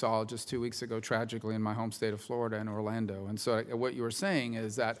what we saw just 2 weeks ago tragically in my home state of Florida and Orlando. And so what you were saying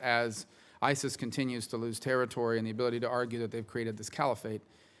is that as ISIS continues to lose territory and the ability to argue that they've created this caliphate,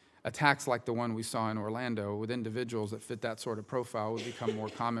 attacks like the one we saw in Orlando with individuals that fit that sort of profile would become more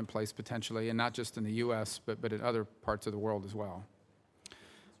commonplace potentially, and not just in the U.S., but in other parts of the world as well.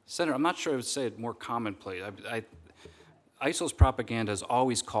 Senator, I'm not sure I would say it more commonplace. ISIL's propaganda has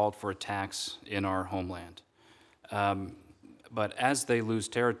always called for attacks in our homeland. But as they lose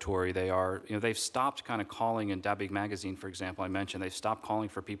territory, they've stopped kind of calling, in Dabiq magazine, for example, I mentioned, they've stopped calling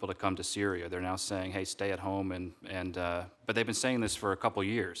for people to come to Syria. They're now saying, hey, stay at home, but they've been saying this for a couple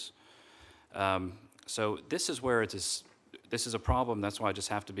years. So this is where this is a problem. That's why I just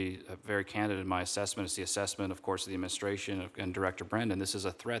have to be very candid in my assessment. It's the assessment, of course, of the administration and Director Brendan. This is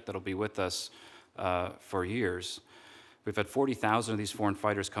a threat that'll be with us for years. We've had 40,000 of these foreign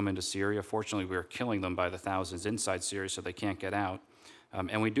fighters come into Syria. Fortunately, we are killing them by the thousands inside Syria, so they can't get out.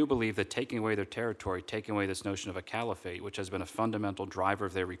 And we do believe that taking away their territory, taking away this notion of a caliphate, which has been a fundamental driver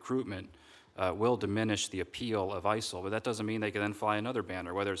of their recruitment, will diminish the appeal of ISIL. But that doesn't mean they can then fly another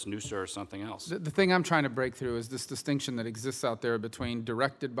banner, whether it's Nusra or something else. The thing I'm trying to break through is this distinction that exists out there between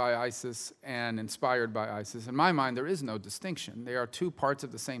directed by ISIS and inspired by ISIS. In my mind, there is no distinction. They are two parts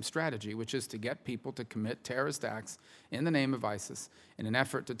of the same strategy, which is to get people to commit terrorist acts in the name of ISIS in an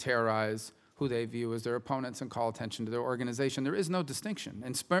effort to terrorize who they view as their opponents and call attention to their organization. There is no distinction.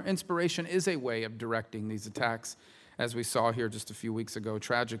 Inspiration is a way of directing these attacks, as we saw here just a few weeks ago,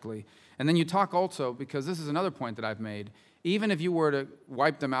 tragically. And then you talk also, because this is another point that I've made, even if you were to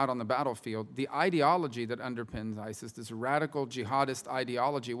wipe them out on the battlefield, the ideology that underpins ISIS, this radical jihadist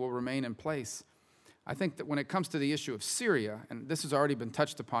ideology, will remain in place. I think that when it comes to the issue of Syria, and this has already been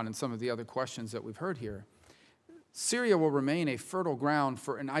touched upon in some of the other questions that we've heard here, Syria will remain a fertile ground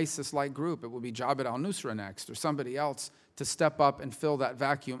for an ISIS-like group. It will be Jabhat al-Nusra next, or somebody else to step up and fill that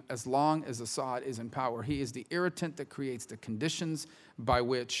vacuum as long as Assad is in power. He is the irritant that creates the conditions by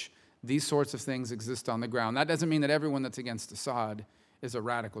which these sorts of things exist on the ground. That doesn't mean that everyone that's against Assad is a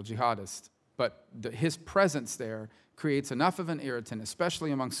radical jihadist, but his presence there creates enough of an irritant,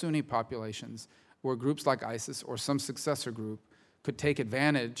 especially among Sunni populations, where groups like ISIS or some successor group could take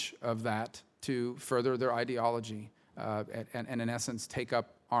advantage of that to further their ideology and in essence, take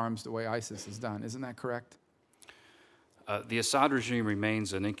up arms the way ISIS has done. Isn't that correct? The Assad regime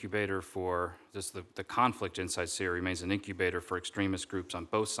remains an incubator for the conflict inside Syria remains an incubator for extremist groups on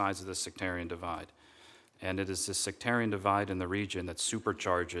both sides of the sectarian divide. And it is this sectarian divide in the region that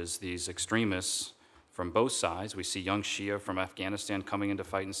supercharges these extremists from both sides. We see young Shia from Afghanistan coming in to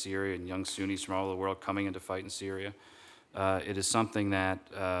fight in Syria and young Sunnis from all over the world coming in to fight in Syria. It is something that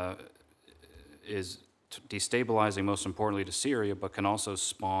is destabilizing, most importantly, to Syria, but can also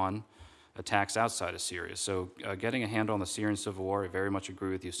spawn attacks outside of Syria. So getting a handle on the Syrian civil war, I very much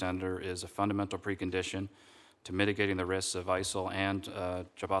agree with you, Senator, is a fundamental precondition to mitigating the risks of ISIL and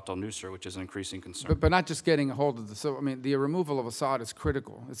Jabhat al-Nusra, which is an increasing concern. But not just getting a hold of the removal of Assad is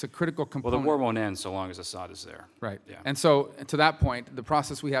critical. It's a critical component. Well, the war won't end so long as Assad is there. Right. Yeah. And so to that point, the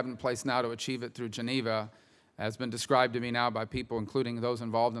process we have in place now to achieve it through Geneva has been described to me now by people, including those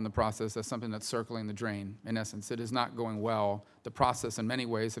involved in the process, as something that's circling the drain. In essence, it is not going well. The process, in many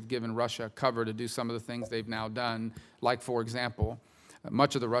ways, have given Russia cover to do some of the things they've now done, like, for example,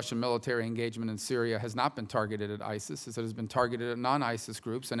 much of the Russian military engagement in Syria has not been targeted at ISIS, as it has been targeted at non-ISIS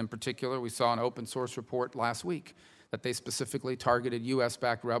groups, and in particular, we saw an open source report last week that they specifically targeted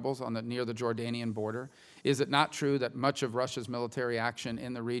U.S.-backed rebels near the Jordanian border. Is it not true that much of Russia's military action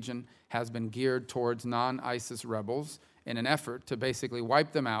in the region has been geared towards non-ISIS rebels in an effort to basically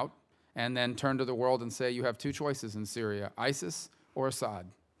wipe them out and then turn to the world and say, you have two choices in Syria, ISIS or Assad?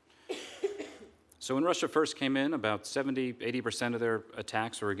 So when Russia first came in, about 70–80% of their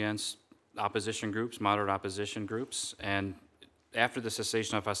attacks were against opposition groups, moderate opposition groups, and after the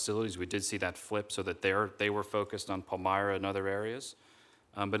cessation of hostilities, we did see that flip so that they were focused on Palmyra and other areas.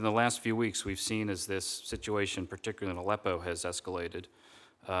 But in the last few weeks, we've seen as this situation, particularly in Aleppo, has escalated,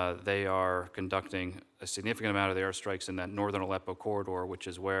 they are conducting a significant amount of the airstrikes in that northern Aleppo corridor, which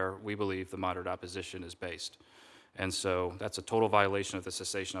is where we believe the moderate opposition is based. And so that's a total violation of the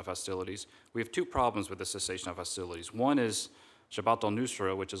cessation of hostilities. We have two problems with the cessation of hostilities. One is Jabhat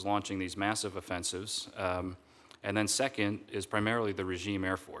al-Nusra, which is launching these massive offensives. And then second is primarily the regime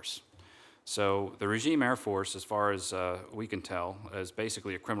Air Force. So the regime Air Force, as far as we can tell, is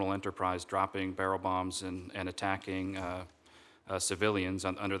basically a criminal enterprise dropping barrel bombs and attacking civilians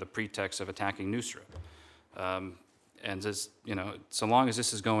under the pretext of attacking Nusra. And this, so long as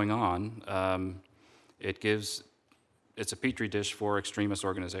this is going on, it's a petri dish for extremist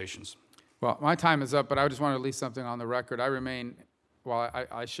organizations. Well, my time is up, but I just want to release something on the record. While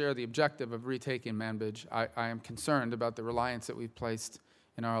I share the objective of retaking Manbij, I am concerned about the reliance that we've placed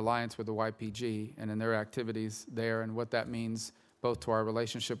in our alliance with the YPG and in their activities there and what that means both to our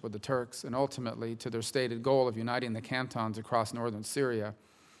relationship with the Turks and ultimately to their stated goal of uniting the cantons across northern Syria.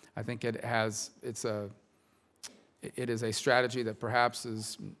 I think it is a strategy that perhaps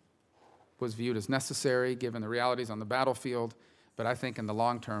was viewed as necessary given the realities on the battlefield, but I think in the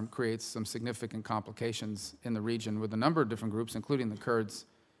long term creates some significant complications in the region with a number of different groups, including the Kurds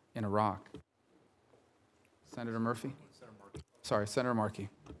in Iraq. Senator Murphy? Sorry, Senator Markey.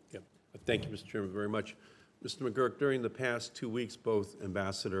 Yep. Thank you, Mr. Chairman, very much. Mr. McGurk, during the past 2 weeks, both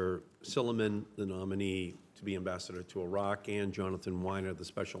Ambassador Silliman, the nominee to be ambassador to Iraq, and Jonathan Weiner, the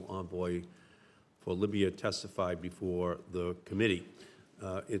special envoy for Libya, testified before the committee.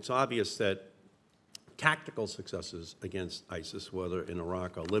 It's obvious that tactical successes against ISIS, whether in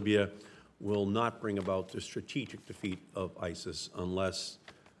Iraq or Libya, will not bring about the strategic defeat of ISIS unless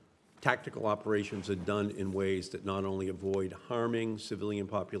tactical operations are done in ways that not only avoid harming civilian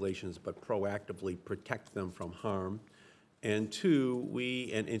populations, but proactively protect them from harm. And two,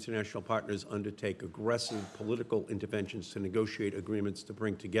 we and international partners undertake aggressive political interventions to negotiate agreements to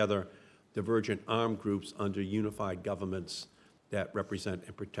bring together divergent armed groups under unified governments that represent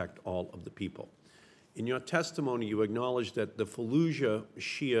and protect all of the people. In your testimony, you acknowledged that the Fallujah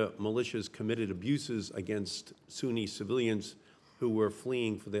Shia militias committed abuses against Sunni civilians who were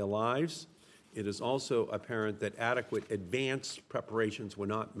fleeing for their lives. It is also apparent that adequate advance preparations were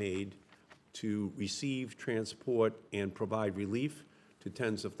not made to receive, transport, and provide relief to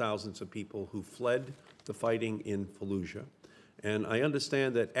tens of thousands of people who fled the fighting in Fallujah. And I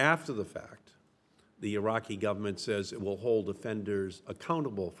understand that after the fact, the Iraqi government says it will hold offenders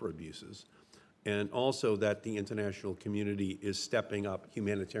accountable for abuses, and also that the international community is stepping up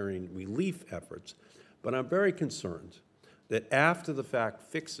humanitarian relief efforts. But I'm very concerned that after-the-fact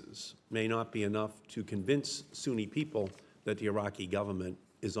fixes may not be enough to convince Sunni people that the Iraqi government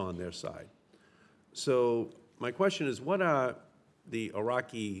is on their side. So my question is, what are the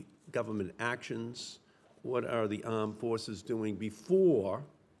Iraqi government actions? What are the armed forces doing before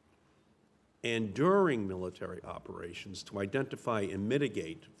and during military operations to identify and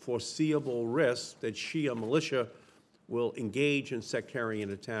mitigate foreseeable risks that Shia militia will engage in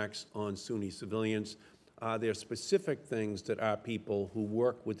sectarian attacks on Sunni civilians? Are there specific things that our people who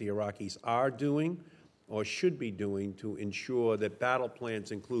work with the Iraqis are doing or should be doing to ensure that battle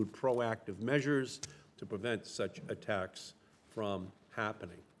plans include proactive measures to prevent such attacks from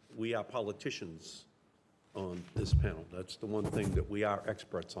happening? We are politicians on this panel. That's the one thing that we are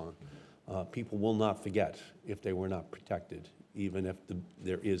experts on. People will not forget if they were not protected, even if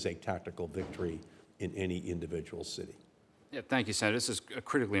there is a tactical victory in any individual city. Yeah, thank you, Senator. This is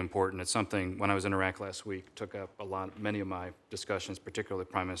critically important. It's something, when I was in Iraq last week, took up many of my discussions, particularly with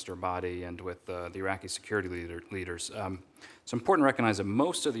Prime Minister Abadi and with the Iraqi security leaders. It's important to recognize that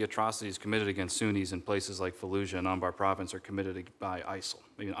most of the atrocities committed against Sunnis in places like Fallujah and Anbar province are committed by ISIL.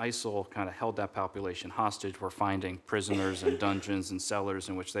 I mean, ISIL kind of held that population hostage. We're finding prisoners and dungeons and cellars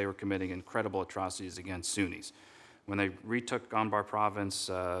in which they were committing incredible atrocities against Sunnis. When they retook Anbar province,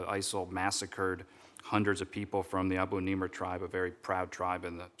 ISIL massacred hundreds of people from the Abu Nimr tribe, a very proud tribe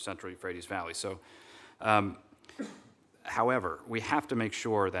in the central Euphrates Valley. So, however, we have to make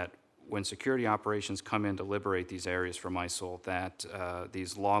sure that when security operations come in to liberate these areas from ISIL, that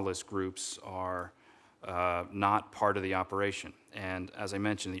these lawless groups are not part of the operation. And as I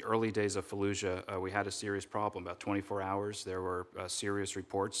mentioned, the early days of Fallujah, we had a serious problem. About 24 hours, there were serious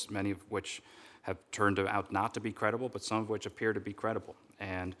reports, many of which have turned out not to be credible, but some of which appear to be credible.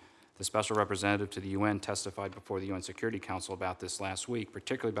 And the special representative to the UN testified before the UN Security Council about this last week,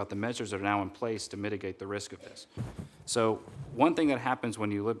 particularly about the measures that are now in place to mitigate the risk of this. So one thing that happens when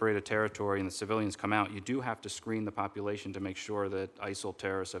you liberate a territory and the civilians come out, you do have to screen the population to make sure that ISIL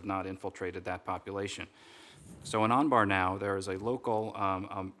terrorists have not infiltrated that population. So in Anbar now, there is a local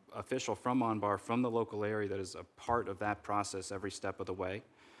official from Anbar, from the local area, that is a part of that process every step of the way.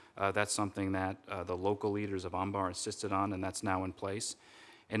 That's something that the local leaders of Anbar insisted on, and that's now in place.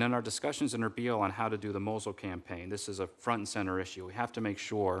 And in our discussions in Erbil on how to do the Mosul campaign, this is a front and center issue. We have to make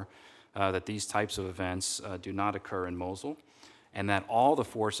sure that these types of events do not occur in Mosul, and that all the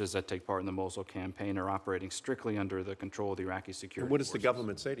forces that take part in the Mosul campaign are operating strictly under the control of the Iraqi security And what does forces. the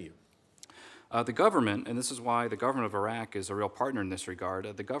government say to you? The government, and this is why the government of Iraq is a real partner in this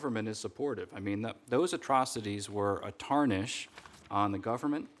regard, the government is supportive. I mean, those atrocities were a tarnish on the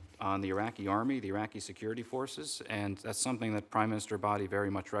government, on the Iraqi army, the Iraqi security forces, and that's something that Prime Minister Abadi very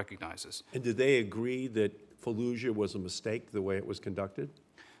much recognizes. And did they agree that Fallujah was a mistake the way it was conducted?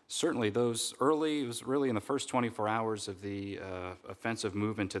 Certainly, it was really in the first 24 hours of the offensive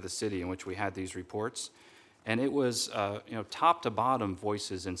move into the city in which we had these reports. And it was, top to bottom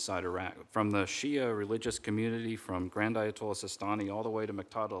voices inside Iraq, from the Shia religious community, from Grand Ayatollah Sistani all the way to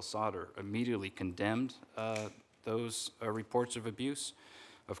Muqtada al-Sadr, immediately condemned those reports of abuse.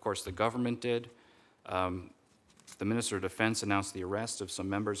 Of course, the government did. The Minister of Defense announced the arrest of some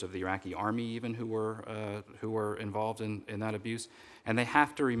members of the Iraqi army even who were involved in that abuse. And they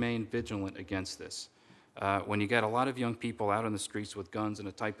have to remain vigilant against this. When you get a lot of young people out on the streets with guns in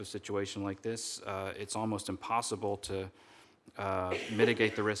a type of situation like this, it's almost impossible to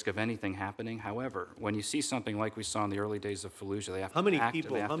mitigate the risk of anything happening. However, when you see something like we saw in the early days of Fallujah, they have to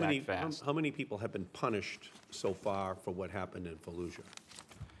act fast. How many people have been punished so far for what happened in Fallujah?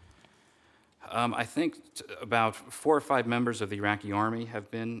 I think about 4 or 5 members of the Iraqi army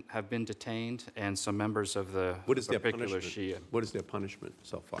have been detained, and some members of the particular Shia. What is their punishment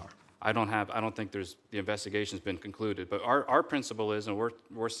so far? I don't think the investigation's been concluded, but our principle is, and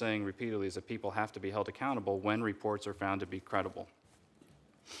we're saying repeatedly, is that people have to be held accountable when reports are found to be credible.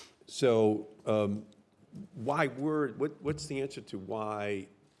 So what's the answer to why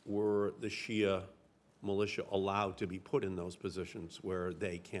were the Shia militia allowed to be put in those positions where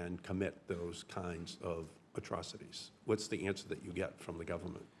they can commit those kinds of atrocities? What's the answer that you get from the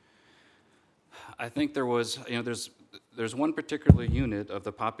government? I think there was, there's one particular unit of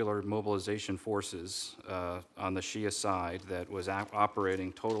the Popular Mobilization Forces on the Shia side that was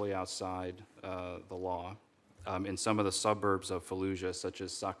operating totally outside the law in some of the suburbs of Fallujah, such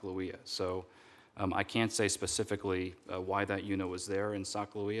as Saklawiya. So I can't say specifically why that unit was there in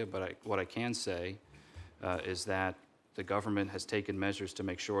Saklawiya, but what I can say is that the government has taken measures to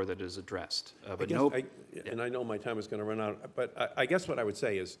make sure that it is addressed. And I know my time is going to run out, but I guess what I would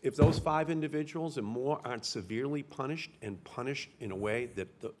say is if those 5 individuals and more aren't severely punished and punished in a way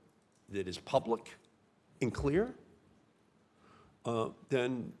that is public and clear,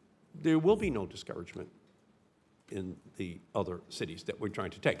 then there will be no discouragement in the other cities that we're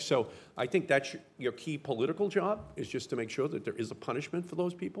trying to take. So I think that's your key political job, is just to make sure that there is a punishment for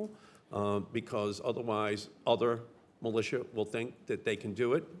those people, because otherwise other militia will think that they can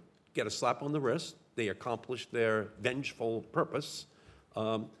do it, get a slap on the wrist, they accomplish their vengeful purpose,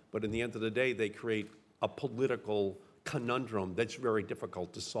 but in the end of the day, they create a political conundrum that's very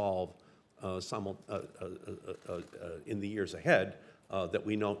difficult to solve in the years ahead, that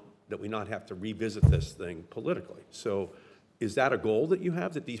we not have to revisit this thing politically. So is that a goal that you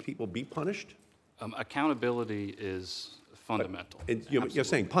have, that these people be punished? Accountability is fundamental. You're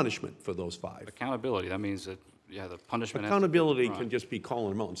saying punishment for those 5. Accountability, that means that, the punishment. Accountability can just be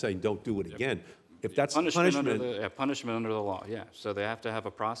calling them out and saying, don't do it again. If that's punishment. Punishment under the law, yeah. So they have to have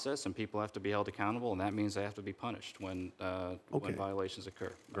a process, and people have to be held accountable, and that means they have to be punished when violations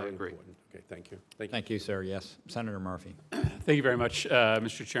occur. I agree. Important. Okay, thank you. Thank you, sir. Yes. Senator Murphy. Thank you very much,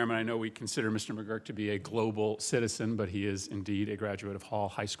 Mr. Chairman. I know we consider Mr. McGurk to be a global citizen, but he is indeed a graduate of Hall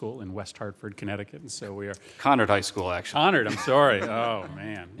High School in West Hartford, Connecticut, and so we are... Conard High School, actually. Conard, I'm sorry. Oh,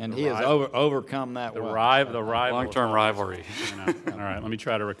 man. And he has overcome that the rivalry. Long-term rivalry. All right, let me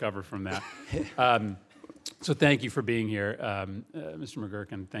try to recover from that. So thank you for being here, Mr.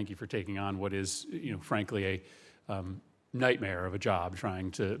 McGurk, and thank you for taking on what is, frankly, a nightmare of a job,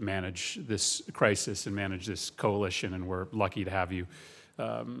 trying to manage this crisis and manage this coalition, and we're lucky to have you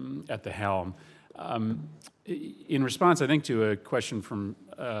at the helm. In response, I think, to a question from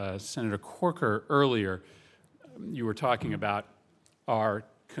Senator Corker earlier, you were talking about our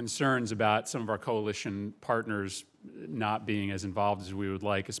concerns about some of our coalition partners not being as involved as we would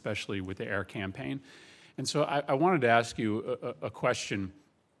like, especially with the air campaign. And so I wanted to ask you a question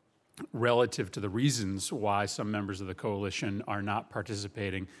relative to the reasons why some members of the coalition are not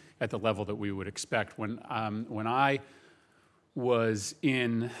participating at the level that we would expect. When I was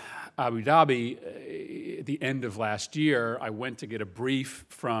in Abu Dhabi at the end of last year, I went to get a brief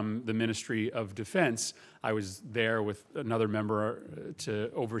from the Ministry of Defense. I was there with another member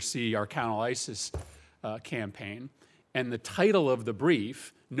to oversee our Counter-ISIS campaign. And the title of the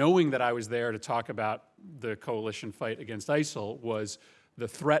brief, knowing that I was there to talk about the coalition fight against ISIL, was "The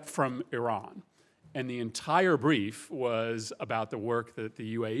Threat from Iran." And the entire brief was about the work that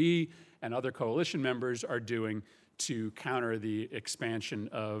the UAE and other coalition members are doing to counter the expansion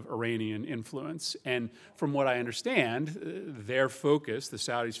of Iranian influence. And from what I understand, their focus, the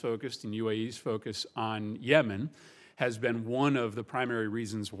Saudis' focus and UAE's focus on Yemen, has been one of the primary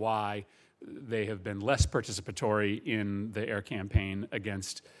reasons why they have been less participatory in the air campaign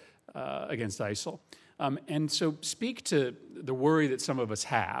against ISIL. And so speak to the worry that some of us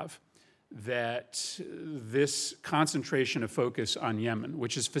have that this concentration of focus on Yemen,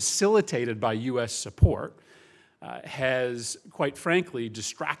 which is facilitated by U.S. support, has, quite frankly,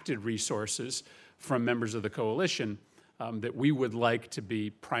 distracted resources from members of the coalition that we would like to be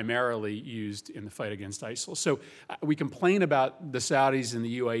primarily used in the fight against ISIL. So we complain about the Saudis and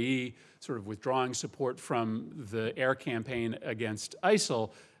the UAE sort of withdrawing support from the air campaign against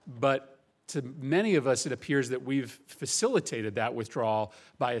ISIL, but to many of us, it appears that we've facilitated that withdrawal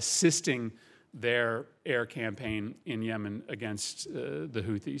by assisting their air campaign in Yemen against the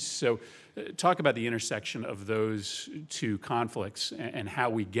Houthis. So talk about the intersection of those two conflicts and how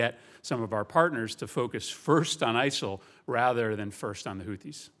we get some of our partners to focus first on ISIL rather than first on the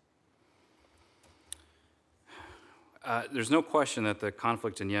Houthis. There's no question that the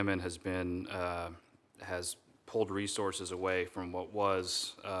conflict in Yemen has pulled resources away from what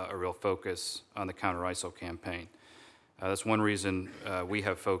was a real focus on the counter-ISIL campaign. That's one reason we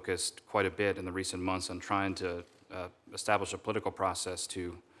have focused quite a bit in the recent months on trying to establish a political process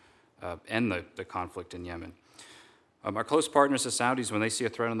to end the conflict in Yemen. Our close partners, the Saudis, when they see a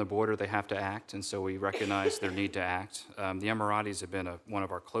threat on the border, they have to act, and so we recognize their need to act. The Emiratis have been one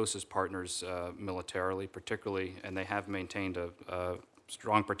of our closest partners militarily, particularly, and they have maintained a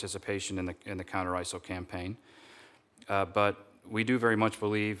strong participation in the counter-ISIL campaign. But we do very much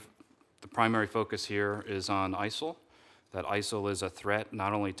believe the primary focus here is on ISIL, that ISIL is a threat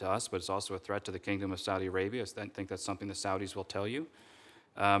not only to us, but it's also a threat to the Kingdom of Saudi Arabia. I think that's something the Saudis will tell you.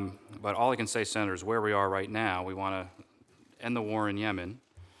 But all I can say, Senator, is where we are right now, we want to end the war in Yemen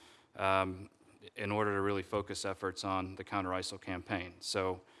in order to really focus efforts on the counter-ISIL campaign.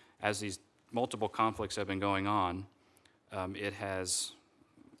 So as these multiple conflicts have been going on, it has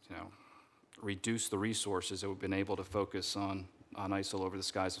reduced the resources that we've been able to focus on ISIL over the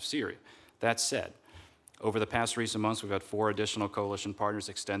skies of Syria. That said, over the past recent months, we've had 4 additional coalition partners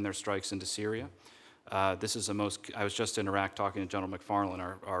extend their strikes into Syria. This is the most, I was just in Iraq talking to General McFarland,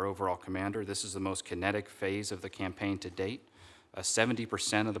 our overall commander. This is the most kinetic phase of the campaign to date.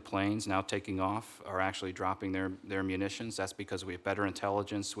 70% of the planes now taking off are actually dropping their munitions. That's because we have better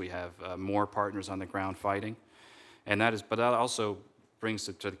intelligence. We have more partners on the ground fighting. And but that also brings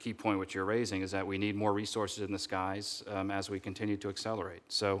to the key point which you're raising, is that we need more resources in the skies as we continue to accelerate.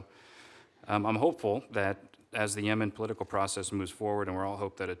 So I'm hopeful that as the Yemen political process moves forward, and we all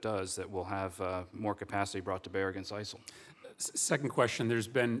hope that it does, that we'll have more capacity brought to bear against ISIL. Second question, there's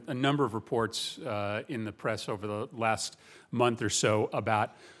been a number of reports in the press over the last month or so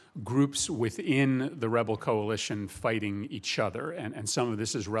about groups within the rebel coalition fighting each other, and some of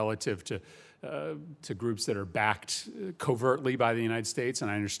this is relative to groups that are backed covertly by the United States, and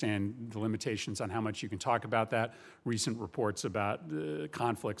I understand the limitations on how much you can talk about that. Recent reports about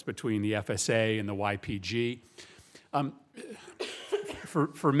conflicts between the FSA and the YPG.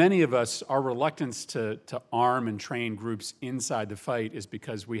 For many of us, our reluctance to arm and train groups inside the fight is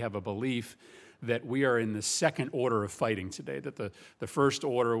because we have a belief that we are in the second order of fighting today, that the first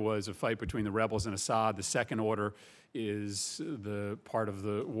order was a fight between the rebels and Assad. The second order is the part of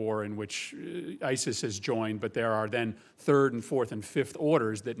the war in which ISIS has joined, but there are then third and fourth and fifth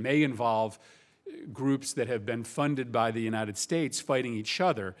orders that may involve groups that have been funded by the United States fighting each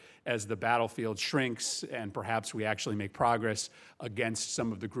other as the battlefield shrinks, and perhaps we actually make progress against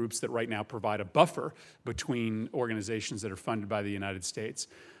some of the groups that right now provide a buffer between organizations that are funded by the United States.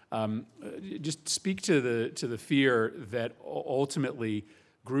 Just speak to the fear that ultimately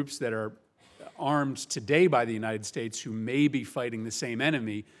groups that are armed today by the United States who may be fighting the same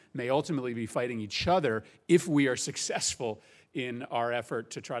enemy may ultimately be fighting each other if we are successful in our effort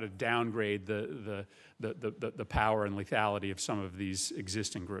to try to downgrade the power and lethality of some of these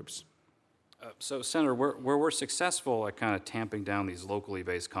existing groups. So, Senator, where we're successful at kind of tamping down these locally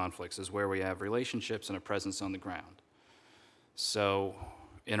based conflicts is where we have relationships and a presence on the ground. So,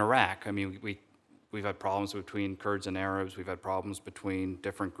 in Iraq, I mean, we've had problems between Kurds and Arabs. We've had problems between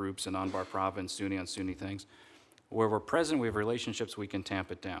different groups in Anbar province, Sunni on Sunni things. Where we're present, we have relationships, we can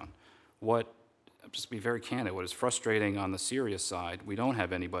tamp it down. Just to be very candid, what is frustrating on the Syria side, we don't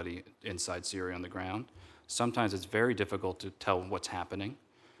have anybody inside Syria on the ground. Sometimes it's very difficult to tell what's happening.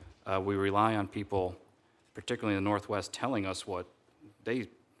 We rely on people, particularly in the Northwest, telling us what they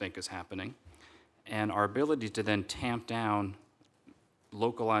think is happening. And our ability to then tamp down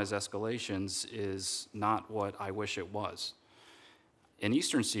localized escalations is not what I wish it was. In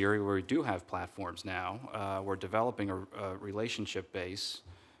eastern Syria, where we do have platforms now, we're developing a relationship base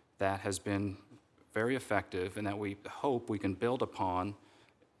that has been very effective and that we hope we can build upon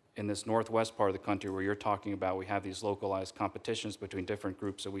in this northwest part of the country where you're talking about we have these localized competitions between different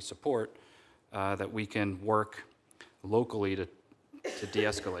groups that we support, that we can work locally to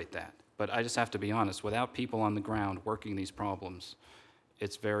de-escalate that. But I just have to be honest, without people on the ground working these problems,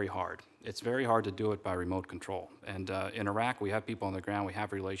 it's very hard. It's very hard to do it by remote control. And in Iraq, we have people on the ground. We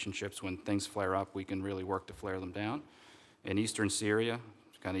have relationships. When things flare up, we can really work to flare them down. In eastern Syria,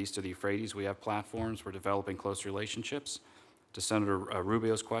 kind of east of the Euphrates, we have platforms. We're developing close relationships. To Senator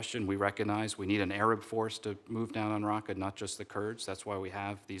Rubio's question, we recognize we need an Arab force to move down on Raqqa, not just the Kurds. That's why we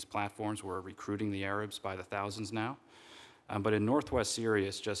have these platforms. We're recruiting the Arabs by the thousands now. But in northwest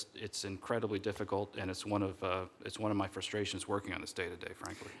Syria, it's incredibly difficult, and it's one of my frustrations working on this day to day,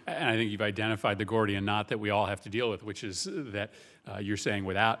 frankly. And I think you've identified the Gordian knot that we all have to deal with, which is that you're saying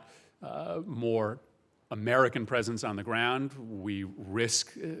without more American presence on the ground, we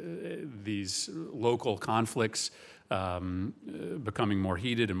risk these local conflicts becoming more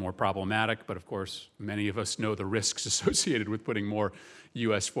heated and more problematic. But of course, many of us know the risks associated with putting more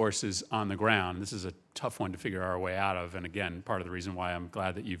U.S. forces on the ground. This is a tough one to figure our way out of. And again, part of the reason why I'm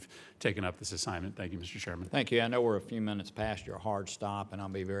glad that you've taken up this assignment. Thank you, Mr. Chairman. Thank you. I know we're a few minutes past your hard stop, and I'll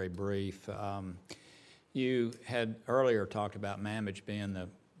be very brief. You had earlier talked about Manbij being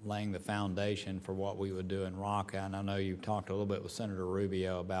laying the foundation for what we would do in Raqqa, and I know you talked a little bit with Senator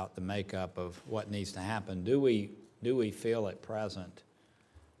Rubio about the makeup of what needs to happen. Do we feel at present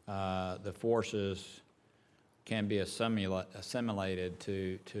the forces can be assimilated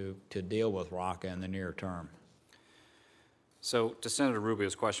to deal with Raqqa in the near term? So to Senator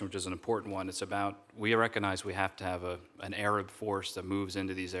Rubio's question, which is an important one, it's about, we recognize we have to have an Arab force that moves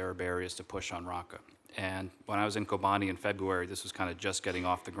into these Arab areas to push on Raqqa. And when I was in Kobani in February, this was kind of just getting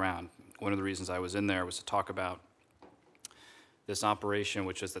off the ground. One of the reasons I was in there was to talk about this operation,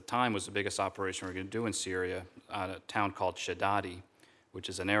 which at the time was the biggest operation we were going to do in Syria, at a town called Shadadi, which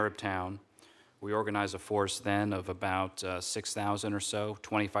is an Arab town. We organized a force then of about 6,000 or so.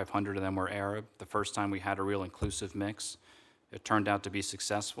 2,500 of them were Arab. The first time we had a real inclusive mix. It turned out to be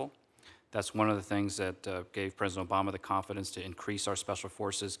successful. That's one of the things that gave President Obama the confidence to increase our special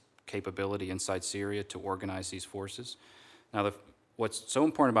forces capability inside Syria to organize these forces. Now, what's so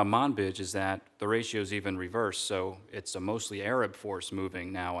important about Manbij is that the ratio is even reversed, so it's a mostly Arab force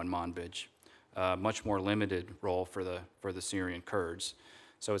moving now on Manbij, much more limited role for the Syrian Kurds.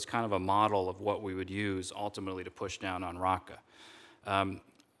 So it's kind of a model of what we would use ultimately to push down on Raqqa.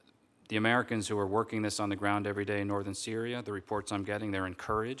 The Americans who are working this on the ground every day in northern Syria, the reports I'm getting, they're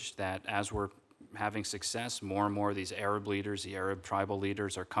encouraged that as we're having success, more and more of these Arab leaders, the Arab tribal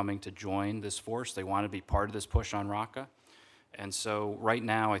leaders, are coming to join this force. They want to be part of this push on Raqqa. And so right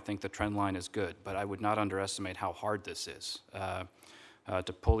now, I think the trend line is good, but I would not underestimate how hard this is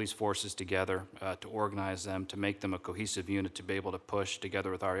to pull these forces together, to organize them, to make them a cohesive unit, to be able to push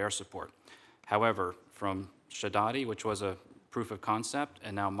together with our air support. However, from Shadadi, which was a proof of concept,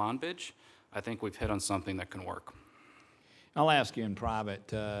 and now Manbij, I think we've hit on something that can work. I'll ask you in private,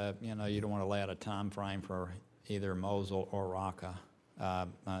 you know, you don't want to lay out a time frame for either Mosul or Raqqa.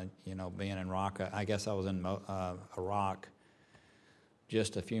 You know, being in Raqqa, I guess I was in Iraq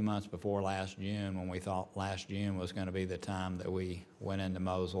just a few months before last June, when we thought last June was going to be the time that we went into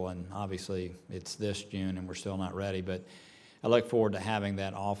Mosul, and obviously it's this June and we're still not ready, but I look forward to having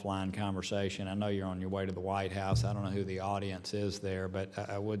that offline conversation. I know you're on your way to the White House. I don't know who the audience is there, but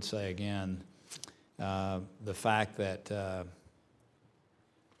I would say again, the fact that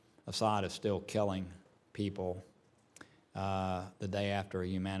Assad is still killing people the day after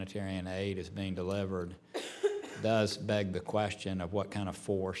humanitarian aid is being delivered does beg the question of what kind of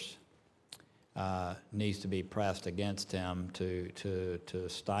force needs to be pressed against him to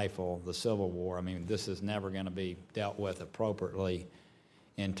stifle the civil war. I mean, this is never going to be dealt with appropriately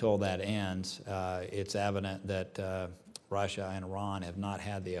until that ends. It's evident that Russia and Iran have not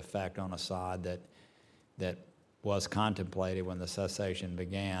had the effect on Assad that was contemplated when the cessation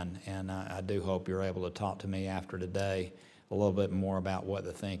began, and I do hope you're able to talk to me after today a little bit more about what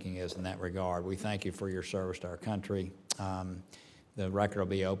the thinking is in that regard. We thank you for your service to our country. The record will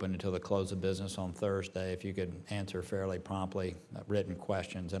be open until the close of business on Thursday. If you could answer fairly promptly written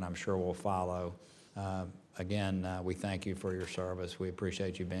questions, and I'm sure we'll follow. Again, we thank you for your service. We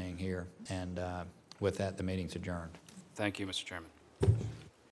appreciate you being here, and with that, the meeting's adjourned. Thank you, Mr. Chairman.